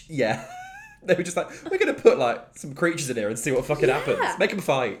Purge. Yeah. They were just like, we're going to put like some creatures in here and see what fucking happens. Make them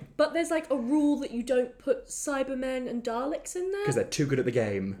fight. But there's like a rule that you don't put Cybermen and Daleks in there. Because they're too good at the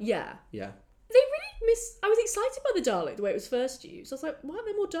game. Yeah. Yeah. They really I was excited by the Dalek, the way it was first used. I was like, why aren't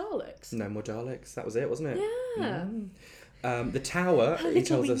there more Daleks? No more Daleks. That was it, wasn't it? Yeah. The tower, How he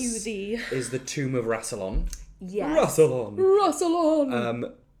little tells we us, knew thee. is the tomb of Rassilon. Yes. Rassilon.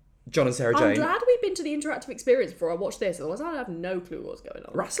 Rassilon. John and Sarah I'm Jane. glad we've been to the interactive experience before I watched this, otherwise I'd have no clue what's going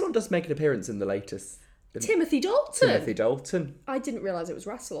on. Rassilon does make an appearance in the latest. Timothy Dalton. Timothy Dalton. I didn't realise it was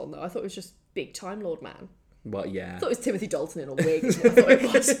Rassilon though. I thought it was just big Time Lord man. Well, yeah. I thought it was Timothy Dalton in a wig is what I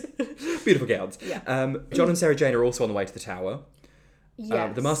thought it was. Beautiful gowns. Yeah. John and Sarah Jane are also on the way to the tower.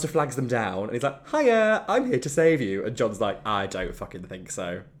 Yes. The Master flags them down and he's like, hiya, I'm here to save you. And John's like, I don't fucking think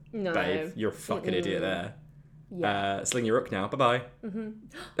so. No. Babe, you're a fucking idiot there. Yeah. Sling your rook now. Bye-bye. Mm-hmm.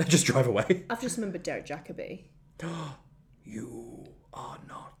 Just drive away. I've just remembered Derek Jacobi. You are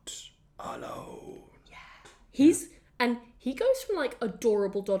not alone. He goes from like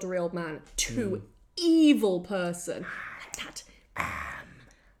adorable doddery old man to evil person.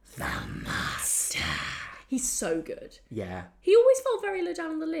 The Master. He's so good. Yeah. He always felt very low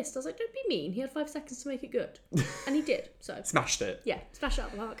down on the list. I was like, don't be mean. He had 5 seconds to make it good. And he did. So Smashed it. yeah, smash it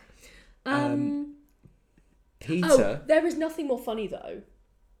out the park. Peter. Oh, there is nothing more funny though.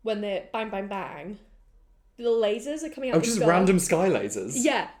 When they're bang, bang, bang. The lasers are coming out of the just sky. random sky lasers.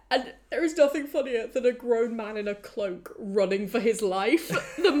 Yeah, and there is nothing funnier than a grown man in a cloak running for his life.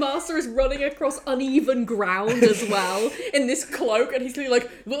 The Master is running across uneven ground as well in this cloak, and he's literally like,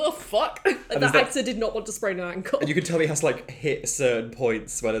 what the fuck? And that actor did not want to sprain an ankle. And you can tell he has to like hit certain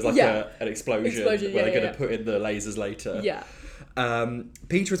points where there's like an explosion where they're going to put in the lasers later. Yeah.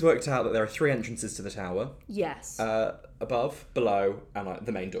 Peter has worked out that there are 3 entrances to the tower. Yes. Above, below, and like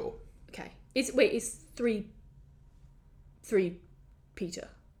the main door. Okay. It's 3 Peter.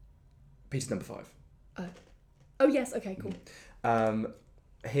 Peter's number 5. Oh yes, okay, cool.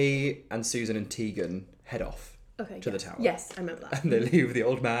 He and Susan and Tegan head off to the tower. Yes, I remember that. And they leave the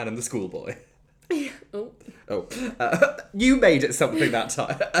old man and the schoolboy. Oh. You made it something that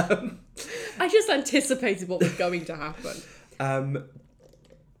time. I just anticipated what was going to happen.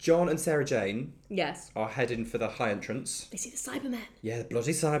 John and Sarah Jane Yes. are heading for the high entrance. They see the Cybermen. Yeah, the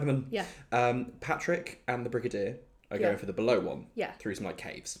bloody Cybermen. Yeah. Patrick and the Brigadier are Yeah. going for the below one. Yeah. Through some, like,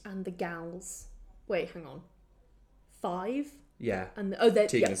 caves. And the gals. Wait, hang on. 5? Yeah. And they're...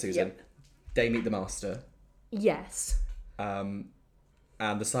 Tegan and Susan. They meet the Master. Yes. And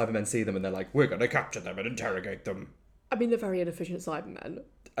the Cybermen see them and they're like, we're going to capture them and interrogate them. I mean, they're very inefficient Cybermen.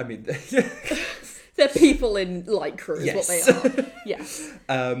 I mean... They're people in light crews, Yes. what they are. Yes.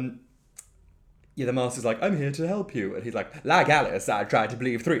 Yeah, the Master's like, I'm here to help you. And he's like, like Alice, I tried to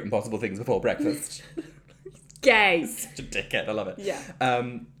believe 3 impossible things before breakfast. Gay. Such a dickhead, I love it. Yeah.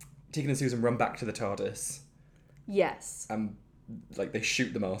 Tegan and Susan run back to the TARDIS. Yes. And, like, they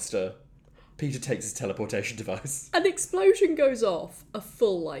shoot the Master. Peter takes his teleportation device. An explosion goes off a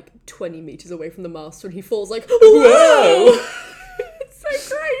full, 20 metres away from the Master and he falls like, whoa! It's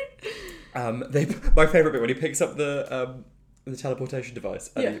so great. My favourite bit, when he picks up the teleportation device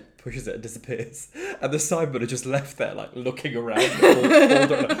and Yeah. he pushes it and disappears. And the Cybermen are just left there, like, looking around. all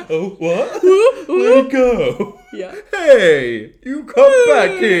done, like, oh, what? Where'd he go? Yeah. Hey, you come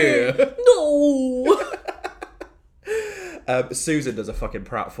back here. No! Susan does a fucking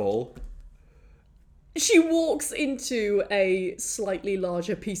pratfall. She walks into a slightly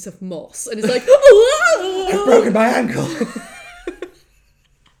larger piece of moss and is like, whoa! I've broken my ankle.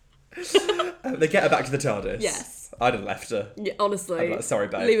 They get her back to the TARDIS. Yes. I'd have left her. Yeah, honestly. I'm like, sorry,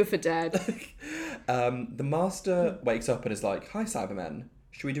 babe. Leave her for dead. The Master wakes up and is like, hi, Cybermen.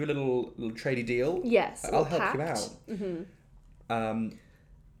 Should we do a little tradie deal? Yes. I'll or help pact. you out. Mm-hmm.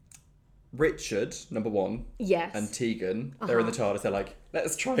 Richard, number 1, Yes. and Tegan, they're in the TARDIS. They're like,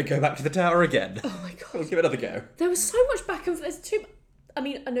 let's try and go back to the tower again. Oh my god. We'll give it another go. There was so much back and forth. There's too... I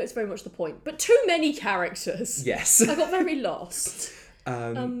mean, I know it's very much the point, but too many characters. Yes. I got very lost.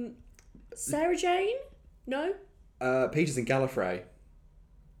 Sarah Jane? No? Peter's in Gallifrey.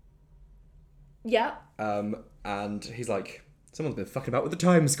 Yeah. And he's like, someone's been fucking about with the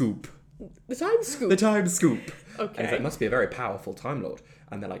time scoop. The Time Scoop. The time scoop. Okay. And he's like, must be a very powerful Time Lord.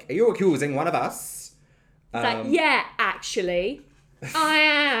 And they're like, are you accusing one of us? Yeah, actually. I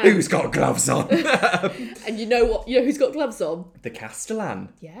am. Who's got gloves on? And you know what? You know who's got gloves on? The Castellan.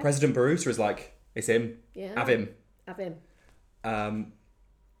 Yeah. President Baruta is like, it's him. Yeah. Have him. Have him.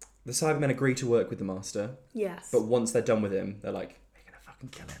 The Cybermen agree to work with the Master. Yes. But once they're done with him, they're like, we're going to fucking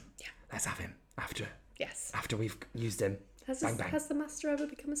kill him. Yeah. Let's have him Yes. after we've used him. Bang, bang. Has the Master ever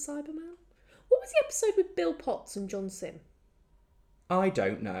become a Cyberman? What was the episode with Bill Potts and John Sim? I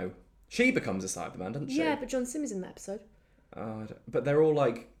don't know. She becomes a Cyberman, doesn't she? Yeah, but John Sim is in that episode. But they're all,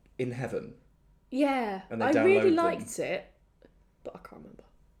 like, in heaven. Yeah. And they I download really them. liked it, but I can't remember.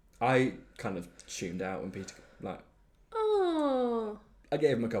 I kind of tuned out when Peter, like, Oh. I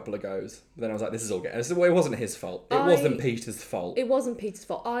gave him a couple of goes. But then I was like, this is all getting... It wasn't his fault. It wasn't Peter's fault. It wasn't Peter's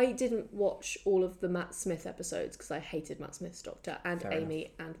fault. I didn't watch all of the Matt Smith episodes because I hated Matt Smith's Doctor and Fair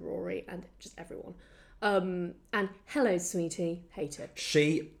Amy and Rory and just everyone. And hello, sweetie, hate it.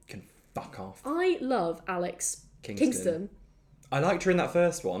 She can fuck off. I love Alex Kingston. I liked her in that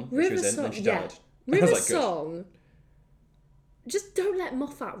first one that she was in, and she died. I River was like, good. Song. Just don't let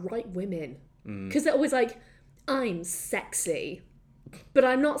Moffat write women. Mm. Because they're always like, I'm sexy. But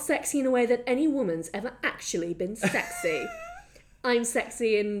I'm not sexy in a way that any woman's ever actually been sexy. I'm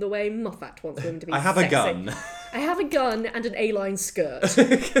sexy in the way Moffat wants women to be I have sexy. a gun. I have a gun and an A-line skirt.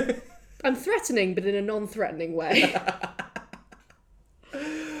 I'm threatening, but in a non-threatening way.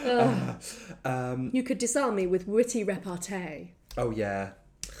 You could disarm me with witty repartee. Oh, yeah.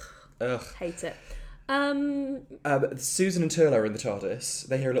 Ugh. Hate it. Susan and Turlo are in the TARDIS.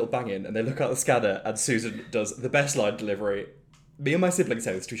 They hear a little banging and they look out the scanner and Susan does the best line delivery. Me and my siblings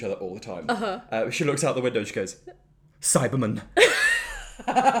say this to each other all the time. She looks out the window and she goes, Cyberman.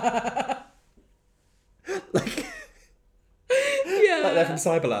 like they're from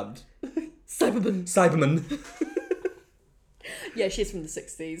Cyberland. Cyberman. Yeah, she's from the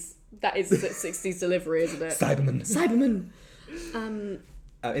 60s. That is the 60s delivery, isn't it? Cyberman.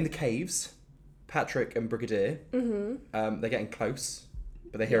 In the caves, Patrick and Brigadier, they're getting close,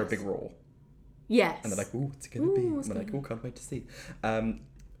 but they hear a big roar. Yes. And they're like, ooh, what's it going to be? And they're like, ooh, can't wait to see.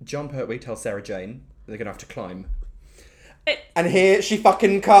 John Pertwee tells Sarah Jane they're going to have to climb. And here she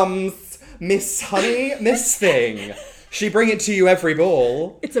fucking comes, Miss Honey, Miss Thing. She bring it to you every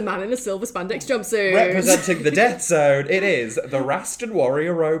ball. It's a man in a silver spandex jumpsuit. Representing the Death Zone, it is the Raston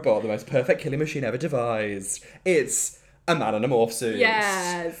Warrior robot, the most perfect killing machine ever devised. It's a man in a morph suit.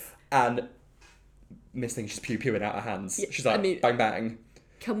 Yes. And Miss Thing, she's pew-pewing out her hands. Yeah, she's like, bang, bang.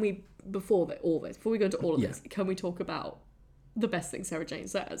 Can we, before we go into all of this, can we talk about the best thing Sarah Jane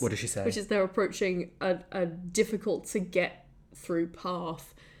says. What does she say? Which is they're approaching a difficult to get through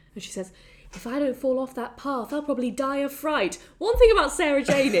path. And she says, if I don't fall off that path, I'll probably die of fright. One thing about Sarah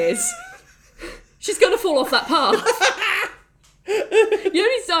Jane is she's going to fall off that path. You don't need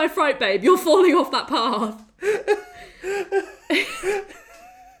to die of fright, babe. You're falling off that path.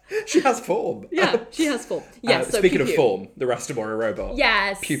 She has form. Yeah, she has form. Yes, so speaking pew, of pew. form, the Rastamora robot.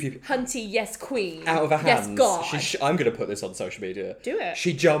 Yes. Pew, pew, pew. Hunty, yes, queen. Out of her hands. Yes, God. I'm going to put this on social media. Do it.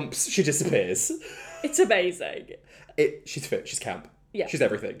 She jumps, she disappears. It's amazing. She's fit, she's camp. Yeah. She's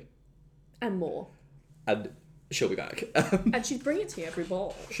everything. And more. And she'll be back. And she'd bring it to you every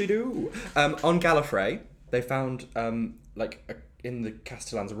ball. She do. On Gallifrey, they found, in the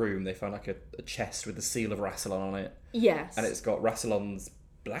Castellan's room, they found like a chest with the seal of Rassilon on it. Yes. And it's got Rassilon's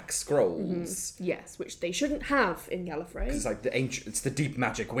black scrolls. Yes, which they shouldn't have in Gallifrey. It's like it's the deep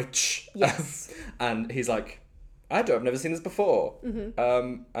magic witch. Yes. And he's like, I've never seen this before.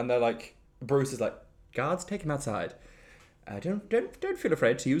 And they're like, Bruce is like, guards, take him outside. Don't feel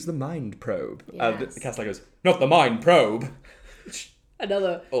afraid to use the mind probe. And Yes. the Castellan goes, not the mind probe.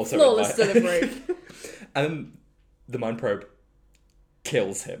 Another Also flawless read by- delivery. And then the mind probe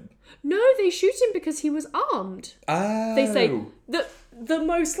kills him. No, they shoot him because he was armed. Oh. They say the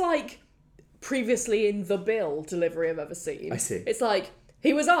most like previously in the bill delivery I've ever seen. I see. It's like,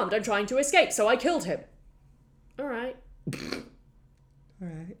 he was armed and trying to escape, so I killed him. All right.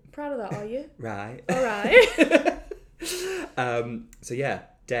 Alright. Proud of that, are you? Right. All right. So yeah,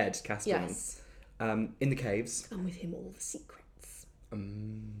 dead Castellan. Yes. In the caves, And with him all the secrets.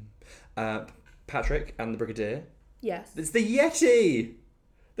 Patrick and the Brigadier. Yes. It's the Yeti!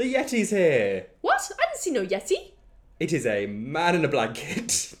 The Yeti's here! What? I didn't see no Yeti. It is a man in a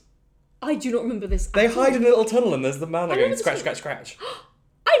blanket. I do not remember this. They at all. hide in a little tunnel and there's the man like I going never scratch, saw- scratch, scratch.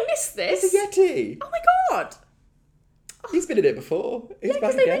 I missed this. It's a Yeti! Oh my god. He's been in it before. He's Yeah, back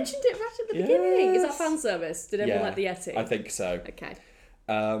because they again. mentioned it right at the beginning. Is that Yes. fan service? Did everyone like the Yeti? I think so. Okay.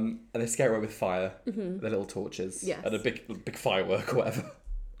 And they scare away with fire. Their little torches. Yes. And a big firework or whatever.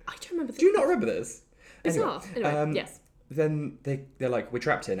 I don't remember. Do you not remember this? Bizarre. Anyway, yes. Then they're like, we're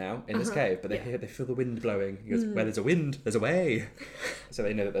trapped here now in this cave, but they feel the wind blowing. He goes, where there's a wind, there's a way. So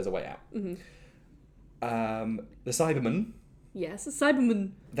they know that there's a way out. The Cybermen, Yes, a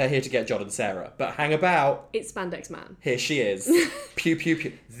Cyberman. they're here to get John and Sarah, but hang about. It's Spandex Man. Here she is. Pew pew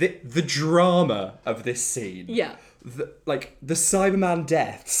pew. The drama of this scene. Yeah. The Cyberman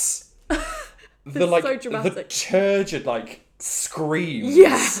deaths. so dramatic. The turgid screams.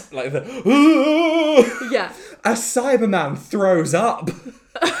 Yeah. Like the Yeah. a Cyberman throws up.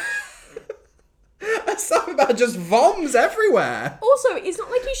 A Cyberman just voms everywhere. Also, it's not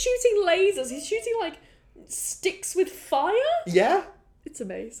like he's shooting lasers. He's shooting sticks with fire. Yeah. It's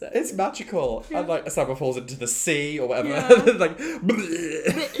amazing. It's magical. And a Cyberman falls into the sea or whatever. Yeah.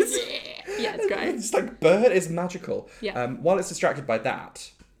 Yeah, it's great. It's bird is magical. Yeah. While it's distracted by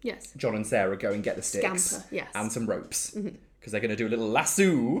that, Yes. John and Sarah go and get the sticks. Scamper, yes. And some ropes. Because they're going to do a little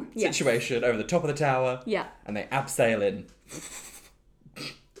lasso Yes. situation over the top of the tower. Yeah. And they abseil in.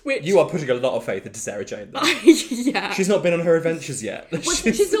 Which You are putting a lot of faith into Sarah Jane. Though. yeah. She's not been on her adventures yet. Well,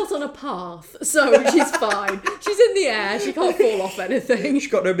 she's not on a path, so she's fine. She's in the air. She can't fall off anything. She's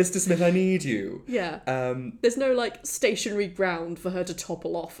got no Mr. Smith, I need you. Yeah. There's no stationary ground for her to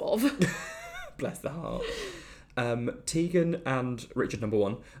topple off of. Bless the heart. Tegan and Richard number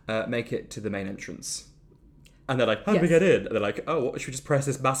 1 make it to the main entrance. And they're like, how do we Yes. get in? And they're like, oh, what, should we just press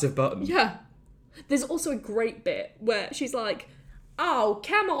this massive button? Yeah. There's also a great bit where she's like, oh,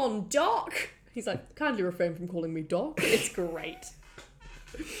 come on, Doc. He's like, kindly refrain from calling me Doc. It's great.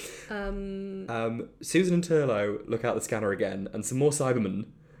 Susan and Turlo look out the scanner again, and some more Cybermen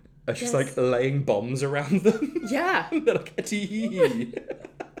are just Yes. laying bombs around them. Yeah. They're like, tee.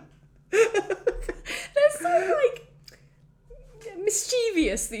 They're so,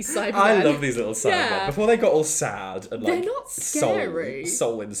 mischievous, these Cybermen. I love these little Cybermen. Yeah. Before they got all sad and They're not scary.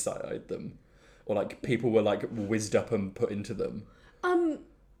 soul inside them. Or people were whizzed up and put into them.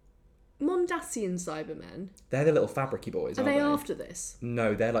 Mondasian Cybermen. They're the little fabricy boys, Are aren't they they? after this?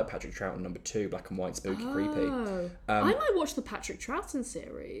 No, they're like Patrick Troughton number 2, black and white, spooky, creepy. Oh. I might watch the Patrick Troughton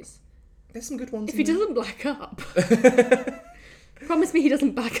series. There's some good ones. If he doesn't black up. Promise me he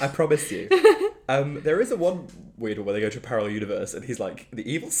doesn't back I up. promise you. There is one weird one where they go to a parallel universe and he's like the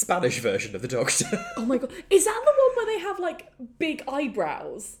evil Spanish version of the Doctor. Oh my god. Is that the one where they have big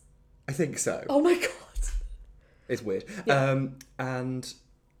eyebrows? I think so. Oh my god. It's weird. Yeah. And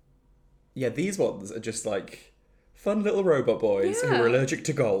yeah, these ones are just fun little robot boys who Yeah. are allergic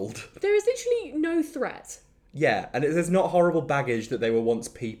to gold. There is literally no threat. Yeah, and there's not horrible baggage that they were once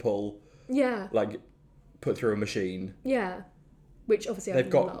people Yeah. put through a machine. Yeah. which obviously They've I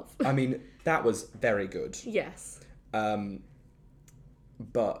got. love. I mean, that was very good. Yes.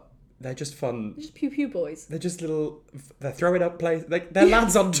 But they're just fun. They're just pew pew boys. They're just little. They're throwing up plays. They're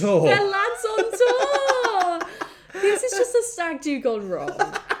lads on tour. They're lads on tour. This is just a stag do gone wrong.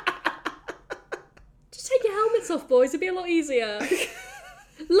 Just take your helmets off, boys. It'd be a lot easier.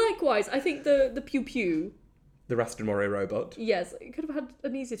 Likewise, I think the pew pew. The Raston Moray robot. Yes, it could have had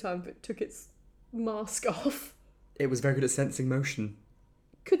an easier time if it took its mask off. It was very good at sensing motion.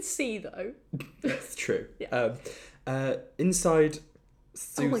 Could see though. That's true. Yeah. Inside.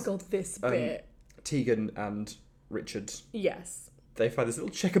 Oh my god, this bit. Tegan and Richard. Yes. They find this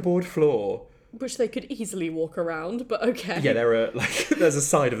little checkerboard floor. Which they could easily walk around, but okay. Yeah, there's a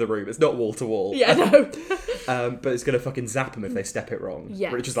side of the room. It's not wall to wall. Yeah, no. But it's gonna fucking zap them if they step it wrong.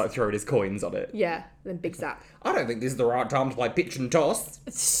 Yes. Richard's like throwing his coins on it. Yeah, then big zap. I don't think this is the right time to play pitch and toss.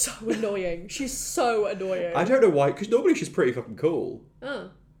 It's so annoying. She's so annoying. I don't know why, because normally she's pretty fucking cool. Oh.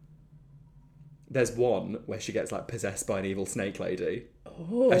 There's one where she gets like possessed by an evil snake lady.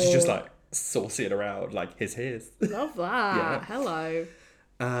 Oh. And she's just like saucying around, like, his. Love that. Yeah. Hello.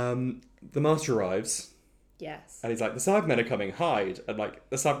 The master arrives. Yes. And he's like, the Cybermen are coming, hide. And like,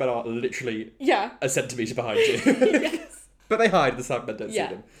 the Cybermen are literally Yeah. a centimetre behind you. Yes. But they hide, the Cybermen don't Yeah.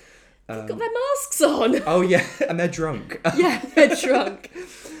 see them. They've got their masks on. Oh yeah, and they're drunk. Yeah, they're drunk.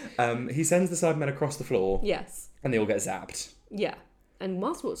 He sends the Cybermen across the floor. Yes. And they all get zapped. Yeah. And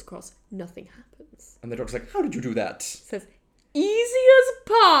whilst walks across, nothing happens. And the doctor's like, how did you do that? Says, easy as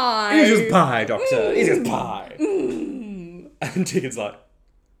pie. Easy as pie, doctor. Easy as pie. And Tegan's like,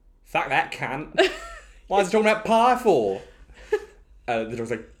 fuck that cunt. Why is he talking about pie for? The doctor's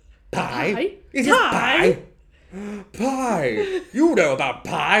like, pie? Pie? Easy as pie? Pie. You know about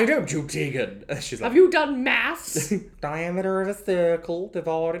pie, don't you, Tegan? And she's like, Have you done maths? diameter of a circle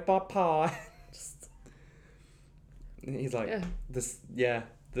divided by pi. And he's like,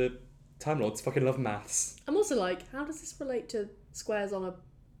 the Time Lords fucking love maths. I'm also like, how does this relate to squares on a...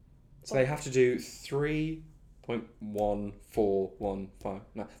 So they have to do 3.1415.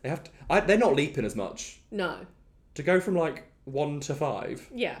 No, they have to. They're not leaping as much. No. To go from like 1 to 5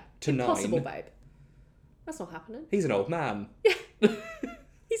 Yeah. to 9. Impossible, babe. That's not happening. He's an old man. Yeah.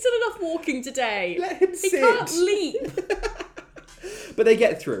 He's done enough walking today. Let him He sit. can't leap. But they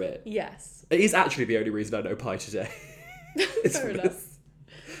get through it. Yes. It is actually the only reason I know pi today. It's Fair because enough.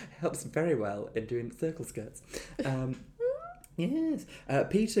 it helps very well in doing circle skirts. Yes.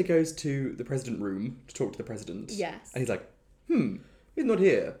 Peter goes to the president room to talk to the president. Yes. And he's like, he's not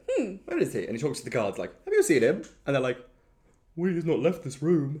here. Where is he? And he talks to the guards like, have you seen him? And they're like, well, he's not left this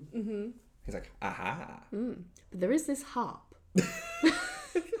room. Mm-hmm. He's like, aha. But there is this harp.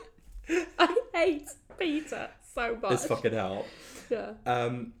 I hate Peter so much. It's fucking hell. Yeah.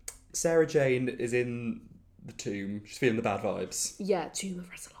 Sarah Jane is in the tomb. She's feeling the bad vibes. Yeah, Tomb of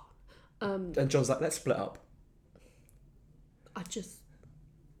Rassilon. And John's like, let's split up.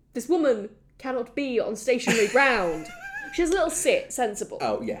 This woman cannot be on stationary ground. She has a little sit, sensible.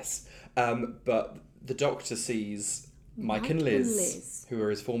 Oh, yes. But the doctor sees Mike and Liz, who are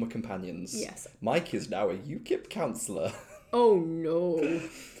his former companions. Yes. Mike is now a UKIP counsellor. Oh no.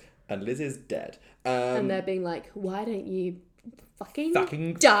 And Liz is dead. And they're being like, why don't you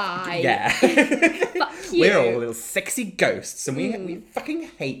fucking die? Yeah. Fuck you. We're all little sexy ghosts and we fucking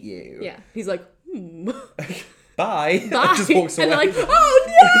hate you. Yeah. He's like, Bye. Bye. And just walks away. And they're like,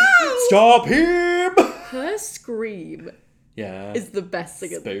 oh Stop him! no! Her scream Yeah. is the best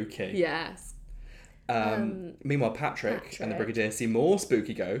thing. Spooky. Yes. Meanwhile, Patrick and the Brigadier see more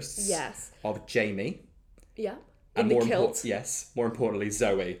spooky ghosts. Yes. Of Jamie. Yeah. And In the kilt. more importantly,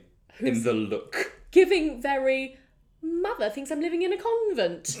 Zoe. In the look. Giving very, mother thinks I'm living in a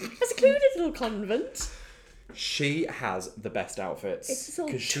convent. A secluded little convent. She has the best outfits. It's a sort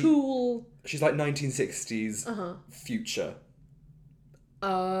of 'cause tool. She's like 1960s future.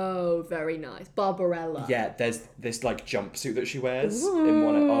 Oh, very nice. Barbarella. Yeah, there's this like jumpsuit that she wears in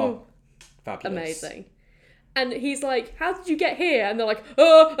one. Oh, fabulous. Amazing. And he's like, how did you get here? And they're like,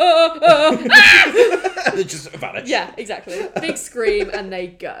 They just vanish. Yeah, exactly. Big scream and they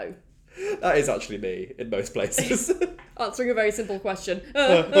go. That is actually me in most places. Answering a very simple question.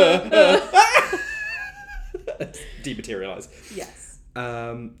 Dematerialise. Yes.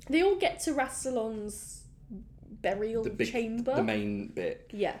 They all get to Rassilon's burial chamber. The main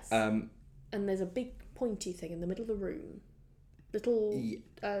bit. Yes. And there's a big pointy thing in the middle of the room. Little...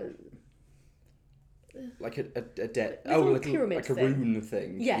 like a dead pyramid like a thing. rune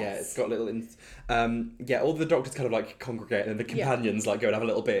thing. Yes. Yeah, it's got little all the doctors kind of like congregate and the companions like go and have a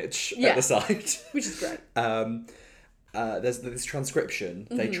little bitch at the side. Which is great. there's this transcription.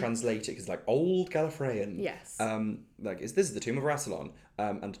 They translate it because like old Gallifreyan. Yes. Like this is the tomb of Rassilon.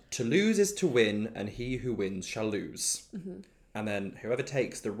 And to lose is to win, and he who wins shall lose. And then whoever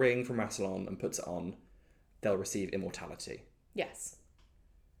takes the ring from Rassilon and puts it on, they'll receive immortality. Yes.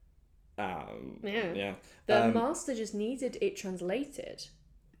 Yeah. The master just needed it translated.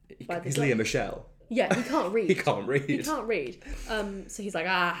 He's Leah Michelle. Yeah, he can't read. He can't read. He can't read. So he's like,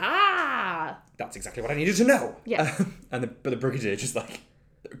 aha! That's exactly what I needed to know. Yeah. But the Brigadier just like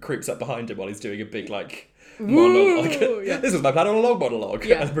creeps up behind him while he's doing a big like monologue. Yeah. This was my plan all along monologue.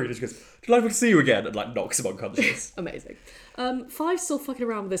 Yeah. And the Brigadier just goes, delightful to see you again, and like knocks him unconscious. Amazing. Five's still fucking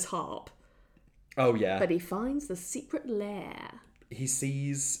around with this harp. Oh yeah. But he finds the secret lair. He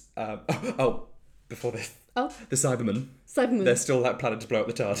sees before this. Oh. The Cybermen. Cybermen. They're still like planning to blow up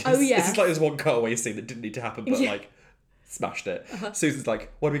the TARDIS. Oh yeah. This is like this one cutaway scene that didn't need to happen, but like smashed it. Susan's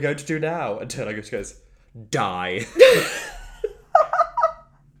like, what are we going to do now? And Turner just goes, die.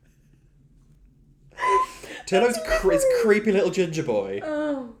 Turner's creepy little ginger boy.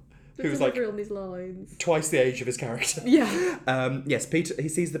 Oh. Who's like on these lines. Twice the age of his character. Yeah. Yes, Peter, he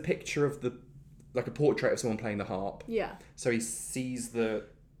sees the picture of like a portrait of someone playing the harp. Yeah. So he sees the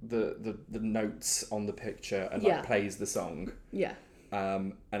notes on the picture and like plays the song. Yeah.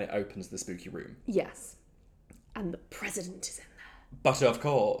 And it opens the spooky room. Yes. And the president is in there. But of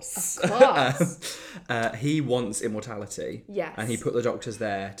course. Of course. He wants immortality. Yes. And he put the doctors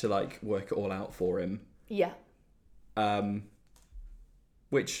there to like work it all out for him. Yeah.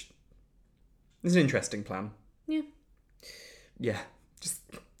 Which is an interesting plan. Yeah. Yeah. Just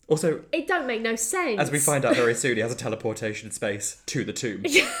also, it don't make no sense. As we find out very soon, he has a teleportation in space to the tomb.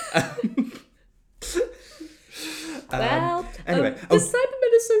 Anyway, the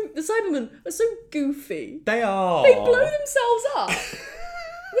Cybermen are so goofy. They are. They blow themselves up.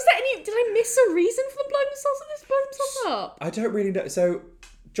 Did I miss a reason for them blowing themselves up? I don't really know. So,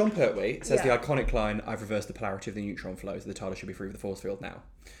 John Pertwee says the iconic line, "I've reversed the polarity of the neutron flow, so the TARDIS should be free of the force field now."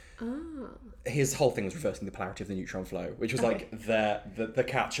 His whole thing was reversing the polarity of the neutron flow, which was like the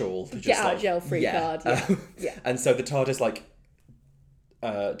catch-all to just get out like, jail free card. Yeah. And so the TARDIS like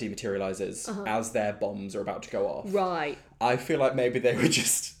dematerializes as their bombs are about to go off. Right. I feel like maybe they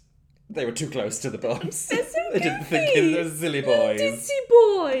were too close to the bombs. They're so They didn't think it was silly boys. Dizzy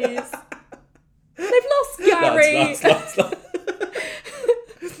boys. They've lost Gary. Lots.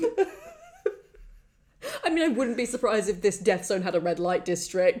 I mean, I wouldn't be surprised if this death zone had a red light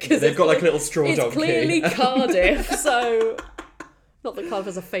district. They've got like a little straw donkey. It's clearly Cardiff, so... Not that Cardiff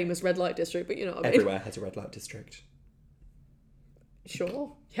has a famous red light district, but you know what I mean. Everywhere has a red light district.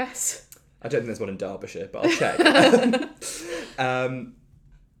 Sure. Yes. I don't think there's one in Derbyshire, but I'll check.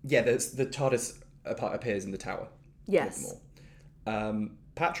 The TARDIS appears in the tower. Yes.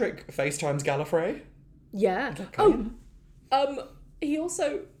 Patrick FaceTimes Gallifrey. Yeah. He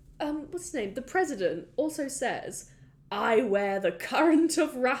also... what's his name? The president also says, I wear the current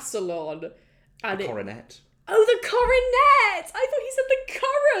of Rassilon. And the coronet. Oh, the coronet! I thought he said the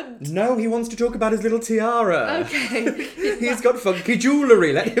current! No, he wants to talk about his little tiara. Okay. He's got funky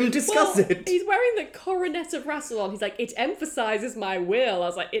jewellery. Let him discuss it. He's wearing the coronet of Rassilon. He's like, it emphasises my will. I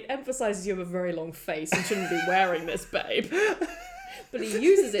was like, it emphasises you have a very long face and shouldn't be wearing this, babe. But he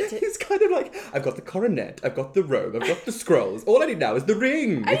uses it to... He's kind of like, I've got the coronet, I've got the robe, I've got the scrolls. All I need now is the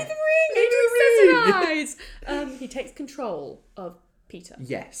ring. I need the ring! I need to accessorise! He takes control of Peter.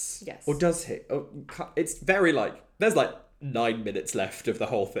 Yes. Yes. Or does he? Oh, it's very like, there's like 9 minutes left of the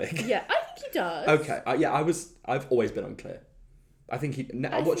whole thing. Yeah, I think he does. Okay, I've always been unclear. I think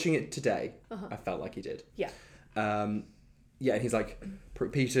watching it today, I felt like he did. Yeah. And he's like,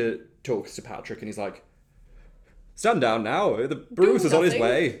 Peter talks to Patrick and he's like, stand down now, the bruise is on his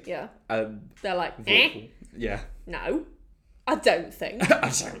way. Yeah. They're like, Yeah. No. I don't think. I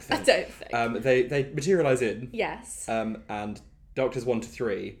don't think. They materialise in. Yes. And Doctors 1 to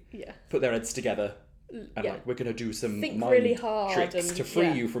 3 put their heads together and like, we're going to do some think mind really hard tricks and, to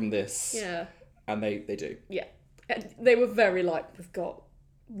free you from this. Yeah. And they do. Yeah. And they were very like,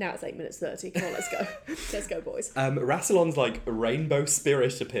 now it's 8 minutes 30. Come on, let's go. Let's go, boys. Rassilon's like rainbow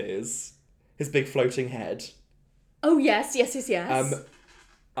spirit appears. His big floating head. Oh, yes.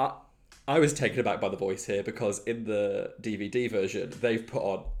 I was taken aback by the voice here because in the DVD version, they've put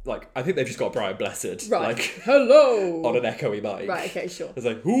on, like, I think they've just got Brian Blessed. Right. Like, hello! On an echoey mic. Right, okay, sure. It's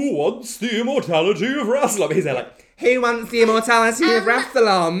like, who wants the immortality of Rassilon? He's there like, who wants the immortality of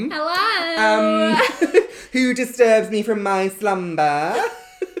Rassilon? Hello! Who disturbs me from my slumber?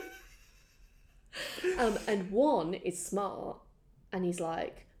 And one is smart, and he's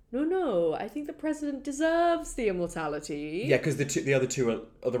like, no, I think the president deserves the immortality. Yeah, because the other two,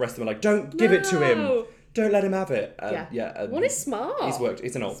 the rest of them are like, don't give it to him. don't let him have it. One is smart.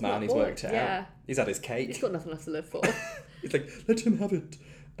 He's an old man. He's worked it out. He's had his cake. He's got nothing left to live for. He's like, let him have it.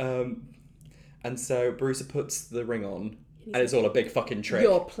 And so Bruce puts the ring on, and it's all a big fucking trick.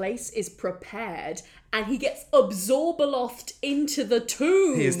 Your place is prepared, and he gets Absorbaloft into the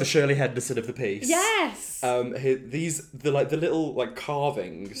tomb. He is the Shirley Henderson of the piece. Yes. The little like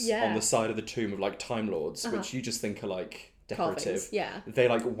carvings on the side of the tomb of like Time Lords, which you just think are like decorative. Carvings, yeah. They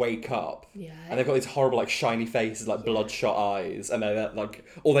like wake up. Yeah. And they've got these horrible like shiny faces, like bloodshot eyes, and they're like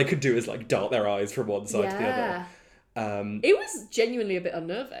all they could do is like dart their eyes from one side to the other. It was genuinely a bit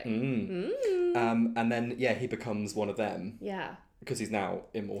unnerving. And then he becomes one of them. Yeah. Because he's now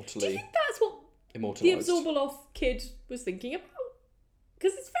immortally. Do you think that's what immortalized. the Absorbaloff kid was thinking about?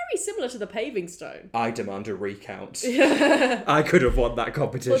 Because it's very similar to the paving stone. I demand a recount. I could have won that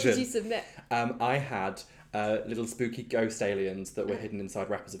competition. What did you submit? I had little spooky ghost aliens that were hidden inside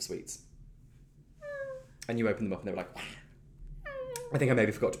wrappers of sweets. And you opened them up and they were like, I think I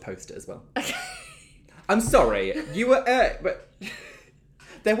maybe forgot to post it as well. Okay. I'm sorry. You were, but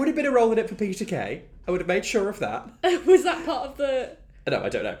there would have been a role in it for Peter Kay. I would have made sure of that. Was that part of the... No, I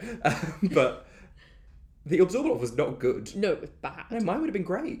don't know. But the Absorbaloff was not good. No, it was bad. No, mine would have been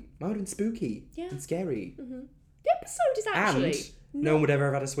great. Mine would have been spooky and scary. Mm-hmm. The episode is actually... And no one would ever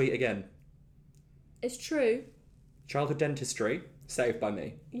have had a sweet again. It's true. Childhood dentistry, saved by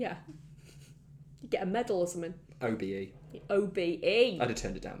me. Yeah. You get a medal or something. OBE. OBE. I'd have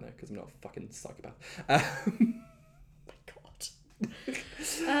turned it down though, because I'm not a fucking psychopath. My God.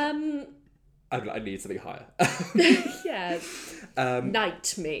 I need something higher. Yeah.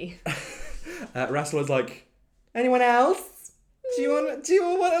 Knight me. Rassilon's like, anyone else? Do you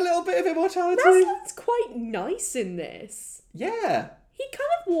want a little bit of immortality? Rassilon's quite nice in this. Yeah. He kind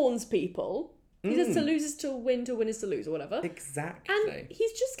of warns people. He says to lose is to win is to lose, or whatever. Exactly. And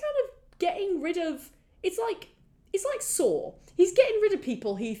he's just kind of getting rid of... It's like Saw. He's getting rid of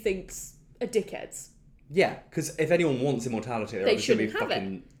people he thinks are dickheads. Yeah, because if anyone wants immortality, they're just going to be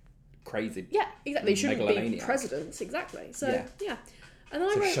fucking crazy. Yeah, exactly. They shouldn't be presidents, exactly. So, yeah. And then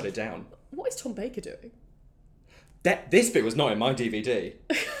I wrote, shut it down. What is Tom Baker doing? This bit was not in my DVD.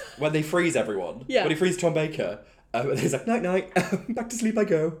 When they freeze everyone. Yeah. When he frees Tom Baker, he's like, night, back to sleep I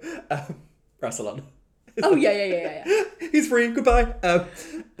go. Rassilon. Oh, yeah. He's free, goodbye.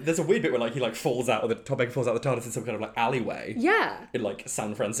 There's a weird bit where he falls out, or Tom Baker falls out of the TARDIS in some kind of alleyway. Yeah. In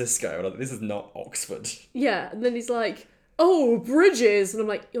San Francisco. And this is not Oxford. Yeah, and then he's like, oh, bridges. And I'm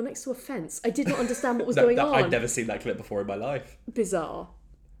like, you're next to a fence. I did not understand what was going on. I'd never seen that clip before in my life. Bizarre.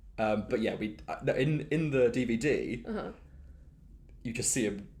 But yeah, we in the DVD, you just see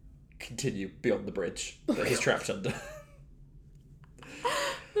him continue beyond the bridge that he's trapped under.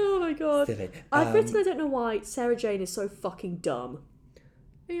 Oh my God. Silly. I've written, I don't know why, Sarah Jane is so fucking dumb.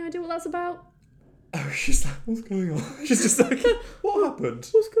 Any idea what that's about? Oh, she's like, what's going on? She's just like, what happened?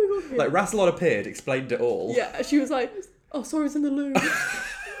 What's going on here? Rassilon appeared, explained it all. Yeah, she was like, oh, sorry, I was in the loo.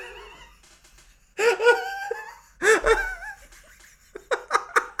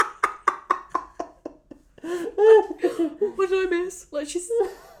 What did I miss?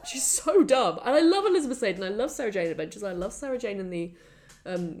 She's so dumb. And I love Elizabeth Sladen. I love Sarah Jane Adventures. I love Sarah Jane in the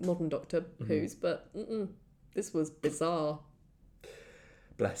modern Doctor Who's, but this was bizarre.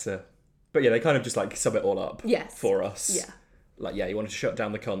 Bless her. But yeah, they kind of just sum it all up for us. Yeah. He wanted to shut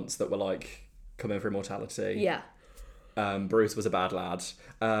down the cunts that were coming for immortality. Yeah. Bruce was a bad lad.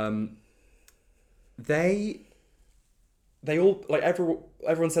 They all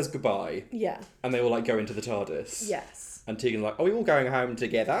everyone says goodbye. Yeah. And they all go into the TARDIS. Yes. And Tegan's like, are we all going home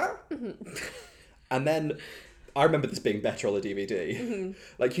together? And then I remember this being better on the DVD.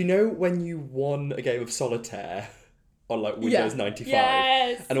 When you won a game of solitaire on Windows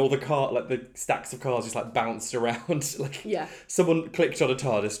 95, and all the the stacks of cards just bounced around. Someone clicked on a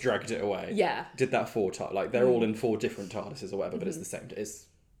TARDIS, dragged it away. Yeah. Did that 4 times. They're all in 4 different TARDISes or whatever, but it's the same.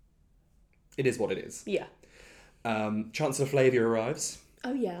 It is what it is. Yeah. Chancellor Flavia arrives.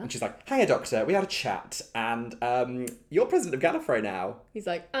 Oh, yeah. And she's like, hiya, Doctor, we had a chat, and you're president of Gallifrey now. He's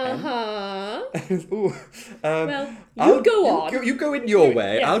like, uh-huh. Ooh, well, you go on. You go in your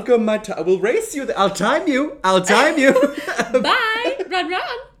way. Yeah. I'll go my time. I will race you. I'll time you. Bye. Run.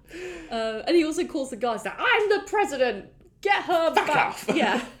 And he also calls the guys like, I'm the president. Get her back. Off.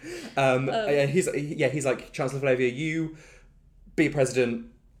 Yeah. He's like, Chancellor Flavia, you be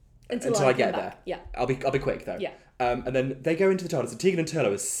president until I get there. Yeah. I'll be quick though. Yeah. And then they go into the TARDIS, and Tegan and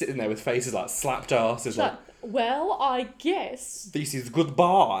Turlo are sitting there with faces slapped asses, well, I guess this is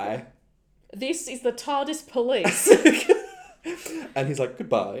goodbye. This is the TARDIS police. And he's like,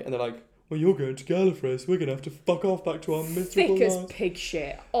 goodbye. And they're like, well, you're going to Gallifrey, so we're going to have to fuck off back to our miserable Thick as lives. pig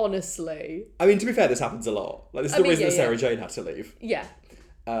shit, honestly. I mean, to be fair, this happens a lot. Like, this is the reason that Sarah Jane had to leave. Yeah.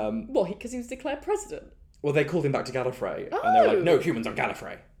 What, because he was declared president? Well, they called him back to Gallifrey, and they were like, no humans on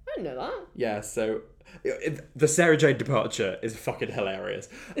Gallifrey. I didn't know that. Yeah, so the Sarah Jane departure is fucking hilarious.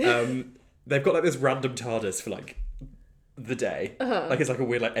 They've got like this random TARDIS for like the day. Like it's like a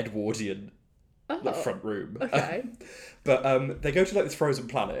weird like Edwardian like, front room. Okay. But they go to like this frozen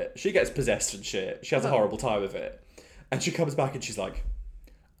planet. She gets possessed and shit. She has a horrible time of it. And she comes back and she's like,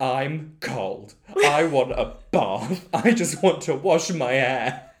 I'm cold. I want a bath. I just want to wash my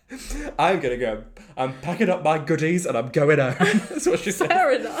hair. I'm going to go. I'm packing up my goodies and I'm going home. That's what she said.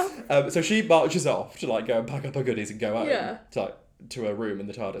 Fair enough. So she marches off to like go and pack up her goodies and go home. Yeah. To her room in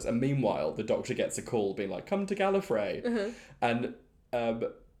the TARDIS. And meanwhile, the Doctor gets a call being like, come to Gallifrey. And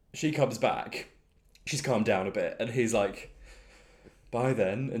she comes back. She's calmed down a bit. And he's like, bye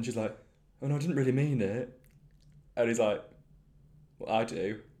then. And she's like, oh no, I didn't really mean it. And he's like, well, I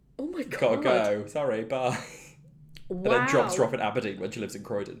do. Oh my God. Gotta go. Sorry, bye. Wow. And then drops her off in Aberdeen when she lives in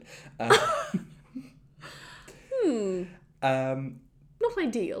Croydon. Not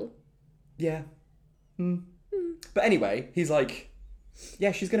ideal. Yeah. But anyway, he's like,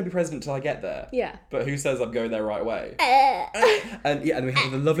 yeah, she's going to be president till I get there. Yeah. But who says I'm going there right away? And yeah, and we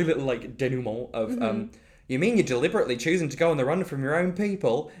have the lovely little like denouement of, you mean you're deliberately choosing to go on the run from your own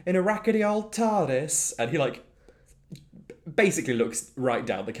people in a rackety old TARDIS? And he like basically looks right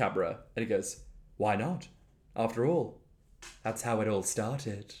down the camera and he goes, why not? After all, that's how it all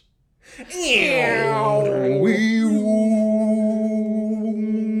started.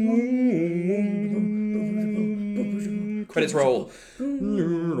 Credits roll.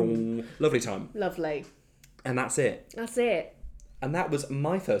 Lovely time. Lovely. And that's it. That's it. And that was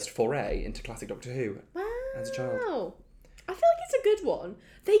my first foray into classic Doctor Who as a child. Wow. I feel like it's a good one.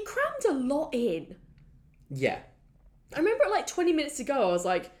 They crammed a lot in. Yeah. I remember like 20 minutes ago, I was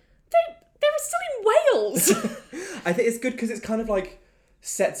like, they were still in Wales. I think it's good because it's kind of like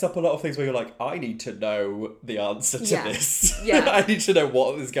sets up a lot of things where you're like, I need to know the answer to this. Yeah. I need to know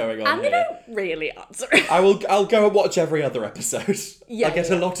what is going on And here. they don't really answer it. I'll go and watch every other episode. Yeah, I get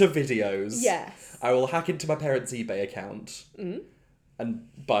a lot of videos. Yes. I will hack into my parents' eBay account and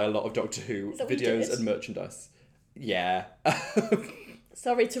buy a lot of Doctor Who that what you videos did? and merchandise. Yeah.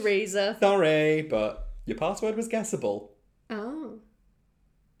 Sorry, Teresa. Sorry, but your password was guessable. Oh.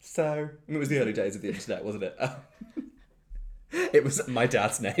 So, it was the early days of the internet, wasn't it? It was my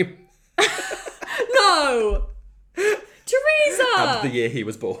dad's name. No! Teresa! And the year he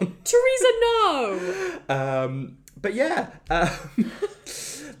was born. Teresa, no! But yeah,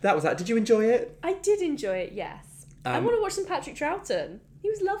 that was that. Did you enjoy it? I did enjoy it, yes. I want to watch some Patrick Troughton. He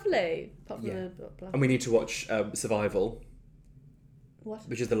was lovely. Apart from the blah, blah. And we need to watch Survival, What?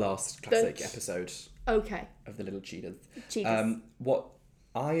 which is the last classic episode Okay. of the Little Cheetahs. Cheetahs. What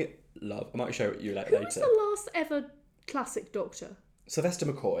I love, I might show it you Who later. was the last ever classic Doctor? Sylvester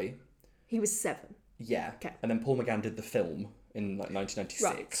McCoy. He was 7. Yeah. Okay. And then Paul McGann did the film in like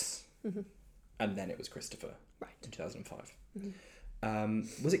 1996. Right. And then it was Christopher. Right. In 2005.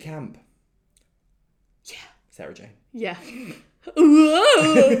 Was it Camp? Yeah. Sarah Jane. Yeah.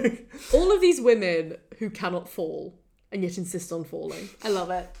 Whoa! All of these women who cannot fall and yet insist on falling. I love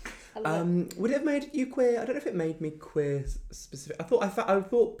it. Would it have made you queer? I don't know if it made me queer specific. I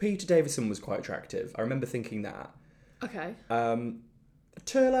thought Peter Davison was quite attractive. I remember thinking that. Okay.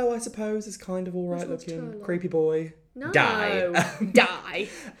 Turlo, I suppose, is kind of all right Which one's looking. Turlo? Creepy boy. No. Die. Die.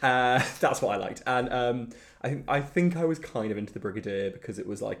 That's what I liked. And I think I was kind of into the Brigadier because it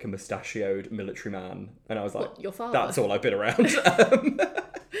was like a mustachioed military man. And I was like, What, your father? that's all I've been around.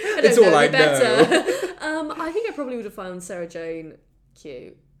 It's all I know. I think I probably would have found Sarah Jane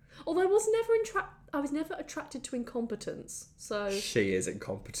cute. Although I was never attracted to incompetence. So She is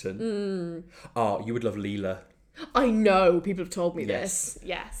incompetent. Oh, you would love Leela. I know people have told me Yes. this.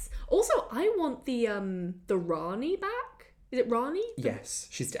 Yes. Also, I want the Rani back. Is it Rani? Yes,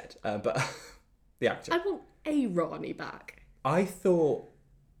 she's dead. But the actor. I want a Rani back. I thought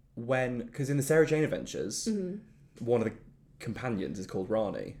because in the Sarah Jane Adventures, one of the companions is called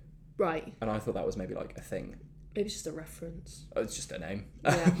Rani. Right. And I thought that was maybe like a thing. Maybe it's just a reference. Oh, it's just a name.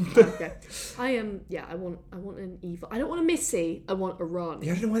 Yeah. Okay. I want an evil. I don't want a Missy. I want a Rani.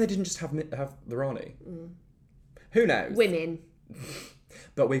 Yeah, I don't know why they didn't just have the Rani. Who knows? Women.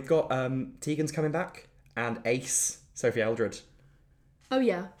 But we've got Tegan's coming back and Ace, Sophie Aldred. Oh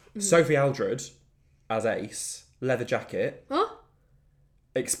yeah. Sophie Aldred as Ace, leather jacket, Huh?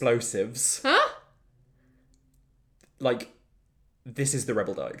 explosives. Huh? Like, this is the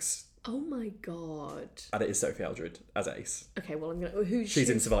Rebel Dykes. Oh my god. And it is Sophie Aldred as Ace. Okay, well, I'm gonna.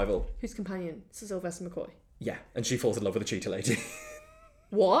 She's in Survival. Who's companion? Sir Sylvester McCoy. Yeah, and she falls in love with the cheetah lady.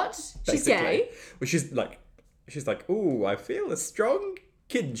 What? She's gay? Well, she's like, ooh, I feel a strong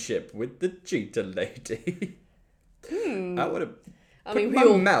kinship with the cheetah lady. I want to put my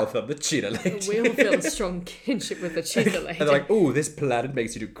mouth on the cheetah lady. We all feel a strong kinship with the cheetah lady. And they're like, ooh, this planet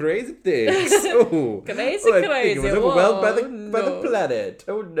makes you do crazy things. Ooh. Crazy. I was overwhelmed by the planet.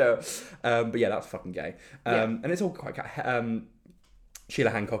 Oh no. But yeah, that's fucking gay. And it's all quite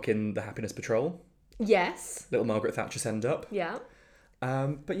Sheila Hancock in The Happiness Patrol. Yes. Little Margaret Thatcher send up. Yeah.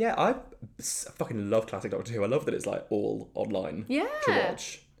 But yeah, I fucking love classic Doctor Who. I love that it's like all online to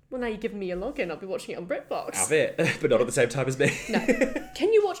watch. Well, now you've given me your login. I'll be watching it on BritBox. Have it, but not at the same time as me. No.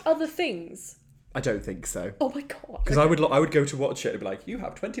 Can you watch other things? I don't think so. Oh my god. Because I would go to watch it and be like, you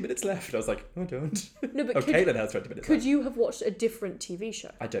have 20 minutes left. And I was like, no, I don't. No, but Caitlin has 20 minutes left. Could you have watched a different TV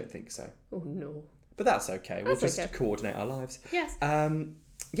show? I don't think so. Oh no. But that's okay. We'll just coordinate our lives. Yes.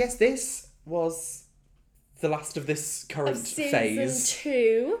 Yes, this was the last of this current phase. Season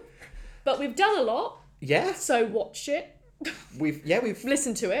 2. But we've done a lot. Yeah. So watch it. We've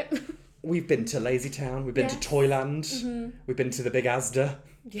listened to it. We've been to Lazy Town. We've been to Toyland. Mm-hmm. We've been to the Big Asda.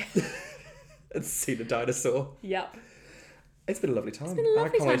 Yeah. And seen a dinosaur. Yep. It's been a lovely time. I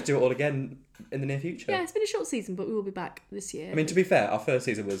can't wait to do it all again in the near future. Yeah, it's been a short season, but we will be back this year. I mean, to be fair, our first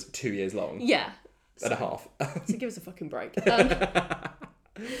season was 2 years long. Yeah. And a half. So give us a fucking break.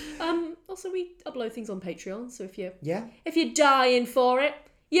 Also, we upload things on Patreon, so if you're dying for it,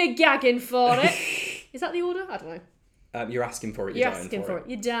 you're gagging for it. Is that the order? I don't know. You're asking for it, you're asking for it.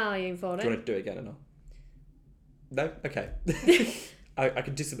 You're dying for it. Do you want to do it again or not? No? Okay. I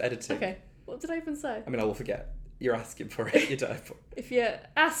can do some editing. Okay. What did I even say? I mean, I will forget. You're asking for it, you're dying for it. If you're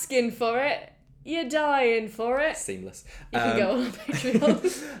asking for it, you're dying for it. Seamless. You can go on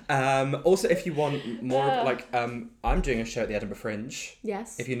Patreon. Also, if you want more, I'm doing a show at the Edinburgh Fringe.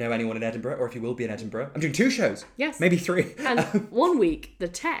 Yes. If you know anyone in Edinburgh, or if you will be in Edinburgh, I'm doing 2 shows. Yes. Maybe 3. And 1 week, the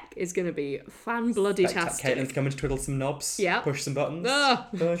tech is going to be fan-bloody-tastic. Caitlin's coming to twiddle some knobs. Yeah. Push some buttons. Ah.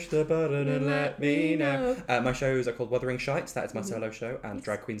 Push the button and let me know. My shows are called Wuthering Shites. That is my solo show. And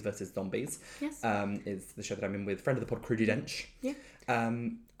Drag Queens vs. Zombies. Yes. Is the show that I'm in with friend of the pod, Crudy Dench. Yeah.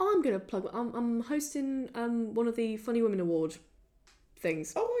 I'm going to plug... I'm hosting one of the Funny Women Award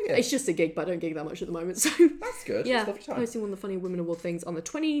things. Oh, yeah. It's just a gig, but I don't gig that much at the moment, so... That's good. Yeah, That's lovely time. hosting one of the Funny Women Award things on the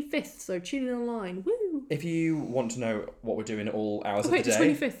 25th, so tune in online. Woo! If you want to know what we're doing at all hours of Wait, the the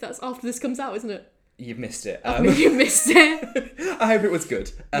day... 25th, that's after this comes out, isn't it? You've missed it. You missed it. I hope it was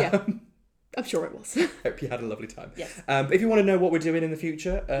good. Yeah. I'm sure it was. Hope you had a lovely time. Yes. If you want to know what we're doing in the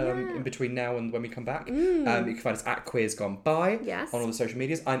future, in between now and when we come back, you can find us at Queers Gone By on all the social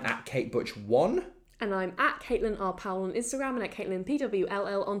medias. I'm at KateButch1. And I'm at Caitlin R. Powell on Instagram and at Caitlin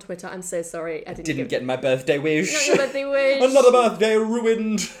PWLL on Twitter. I'm so sorry. I didn't get my birthday wish. Not your birthday wish. Another birthday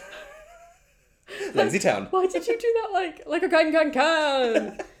ruined. Lazy Town. Why did you do that like a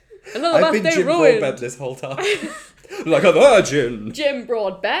can? Another I've been birthday Jim ruined. Broadbent this whole time. Like a virgin. Jim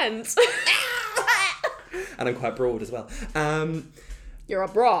Broadbent. And I'm quite broad as well. You're a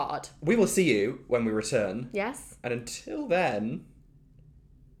broad. We will see you when we return. Yes. And until then...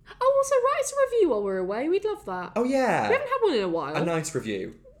 Oh, also write us a review while we're away. We'd love that. Oh, yeah. We haven't had one in a while. A nice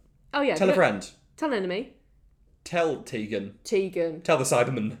review. Oh, yeah. Tell a friend. Tell an enemy. Tell Tegan. Tegan. Tell the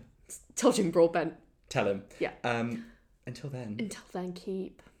Cyberman. Tell Jim Broadbent. Tell him. Yeah. Until then. Until then,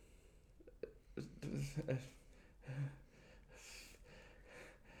 keep...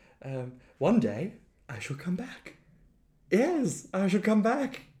 One day, I shall come back. Yes, I shall come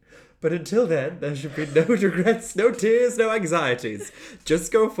back. But until then, there should be no regrets, no tears, no anxieties.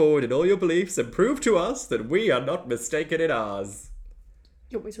 Just go forward in all your beliefs and prove to us that we are not mistaken in ours.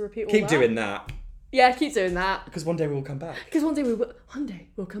 You want me to repeat all Keep that? doing that. Yeah, keep doing that. Because one day we will come back. Because one day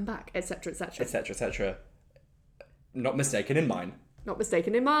we'll come back, etc., etc. Etc., etc. Not mistaken in mine. Not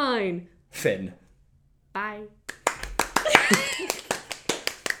mistaken in mine. Finn. Bye.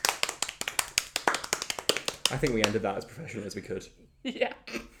 I think we ended that as professional as we could. Yeah.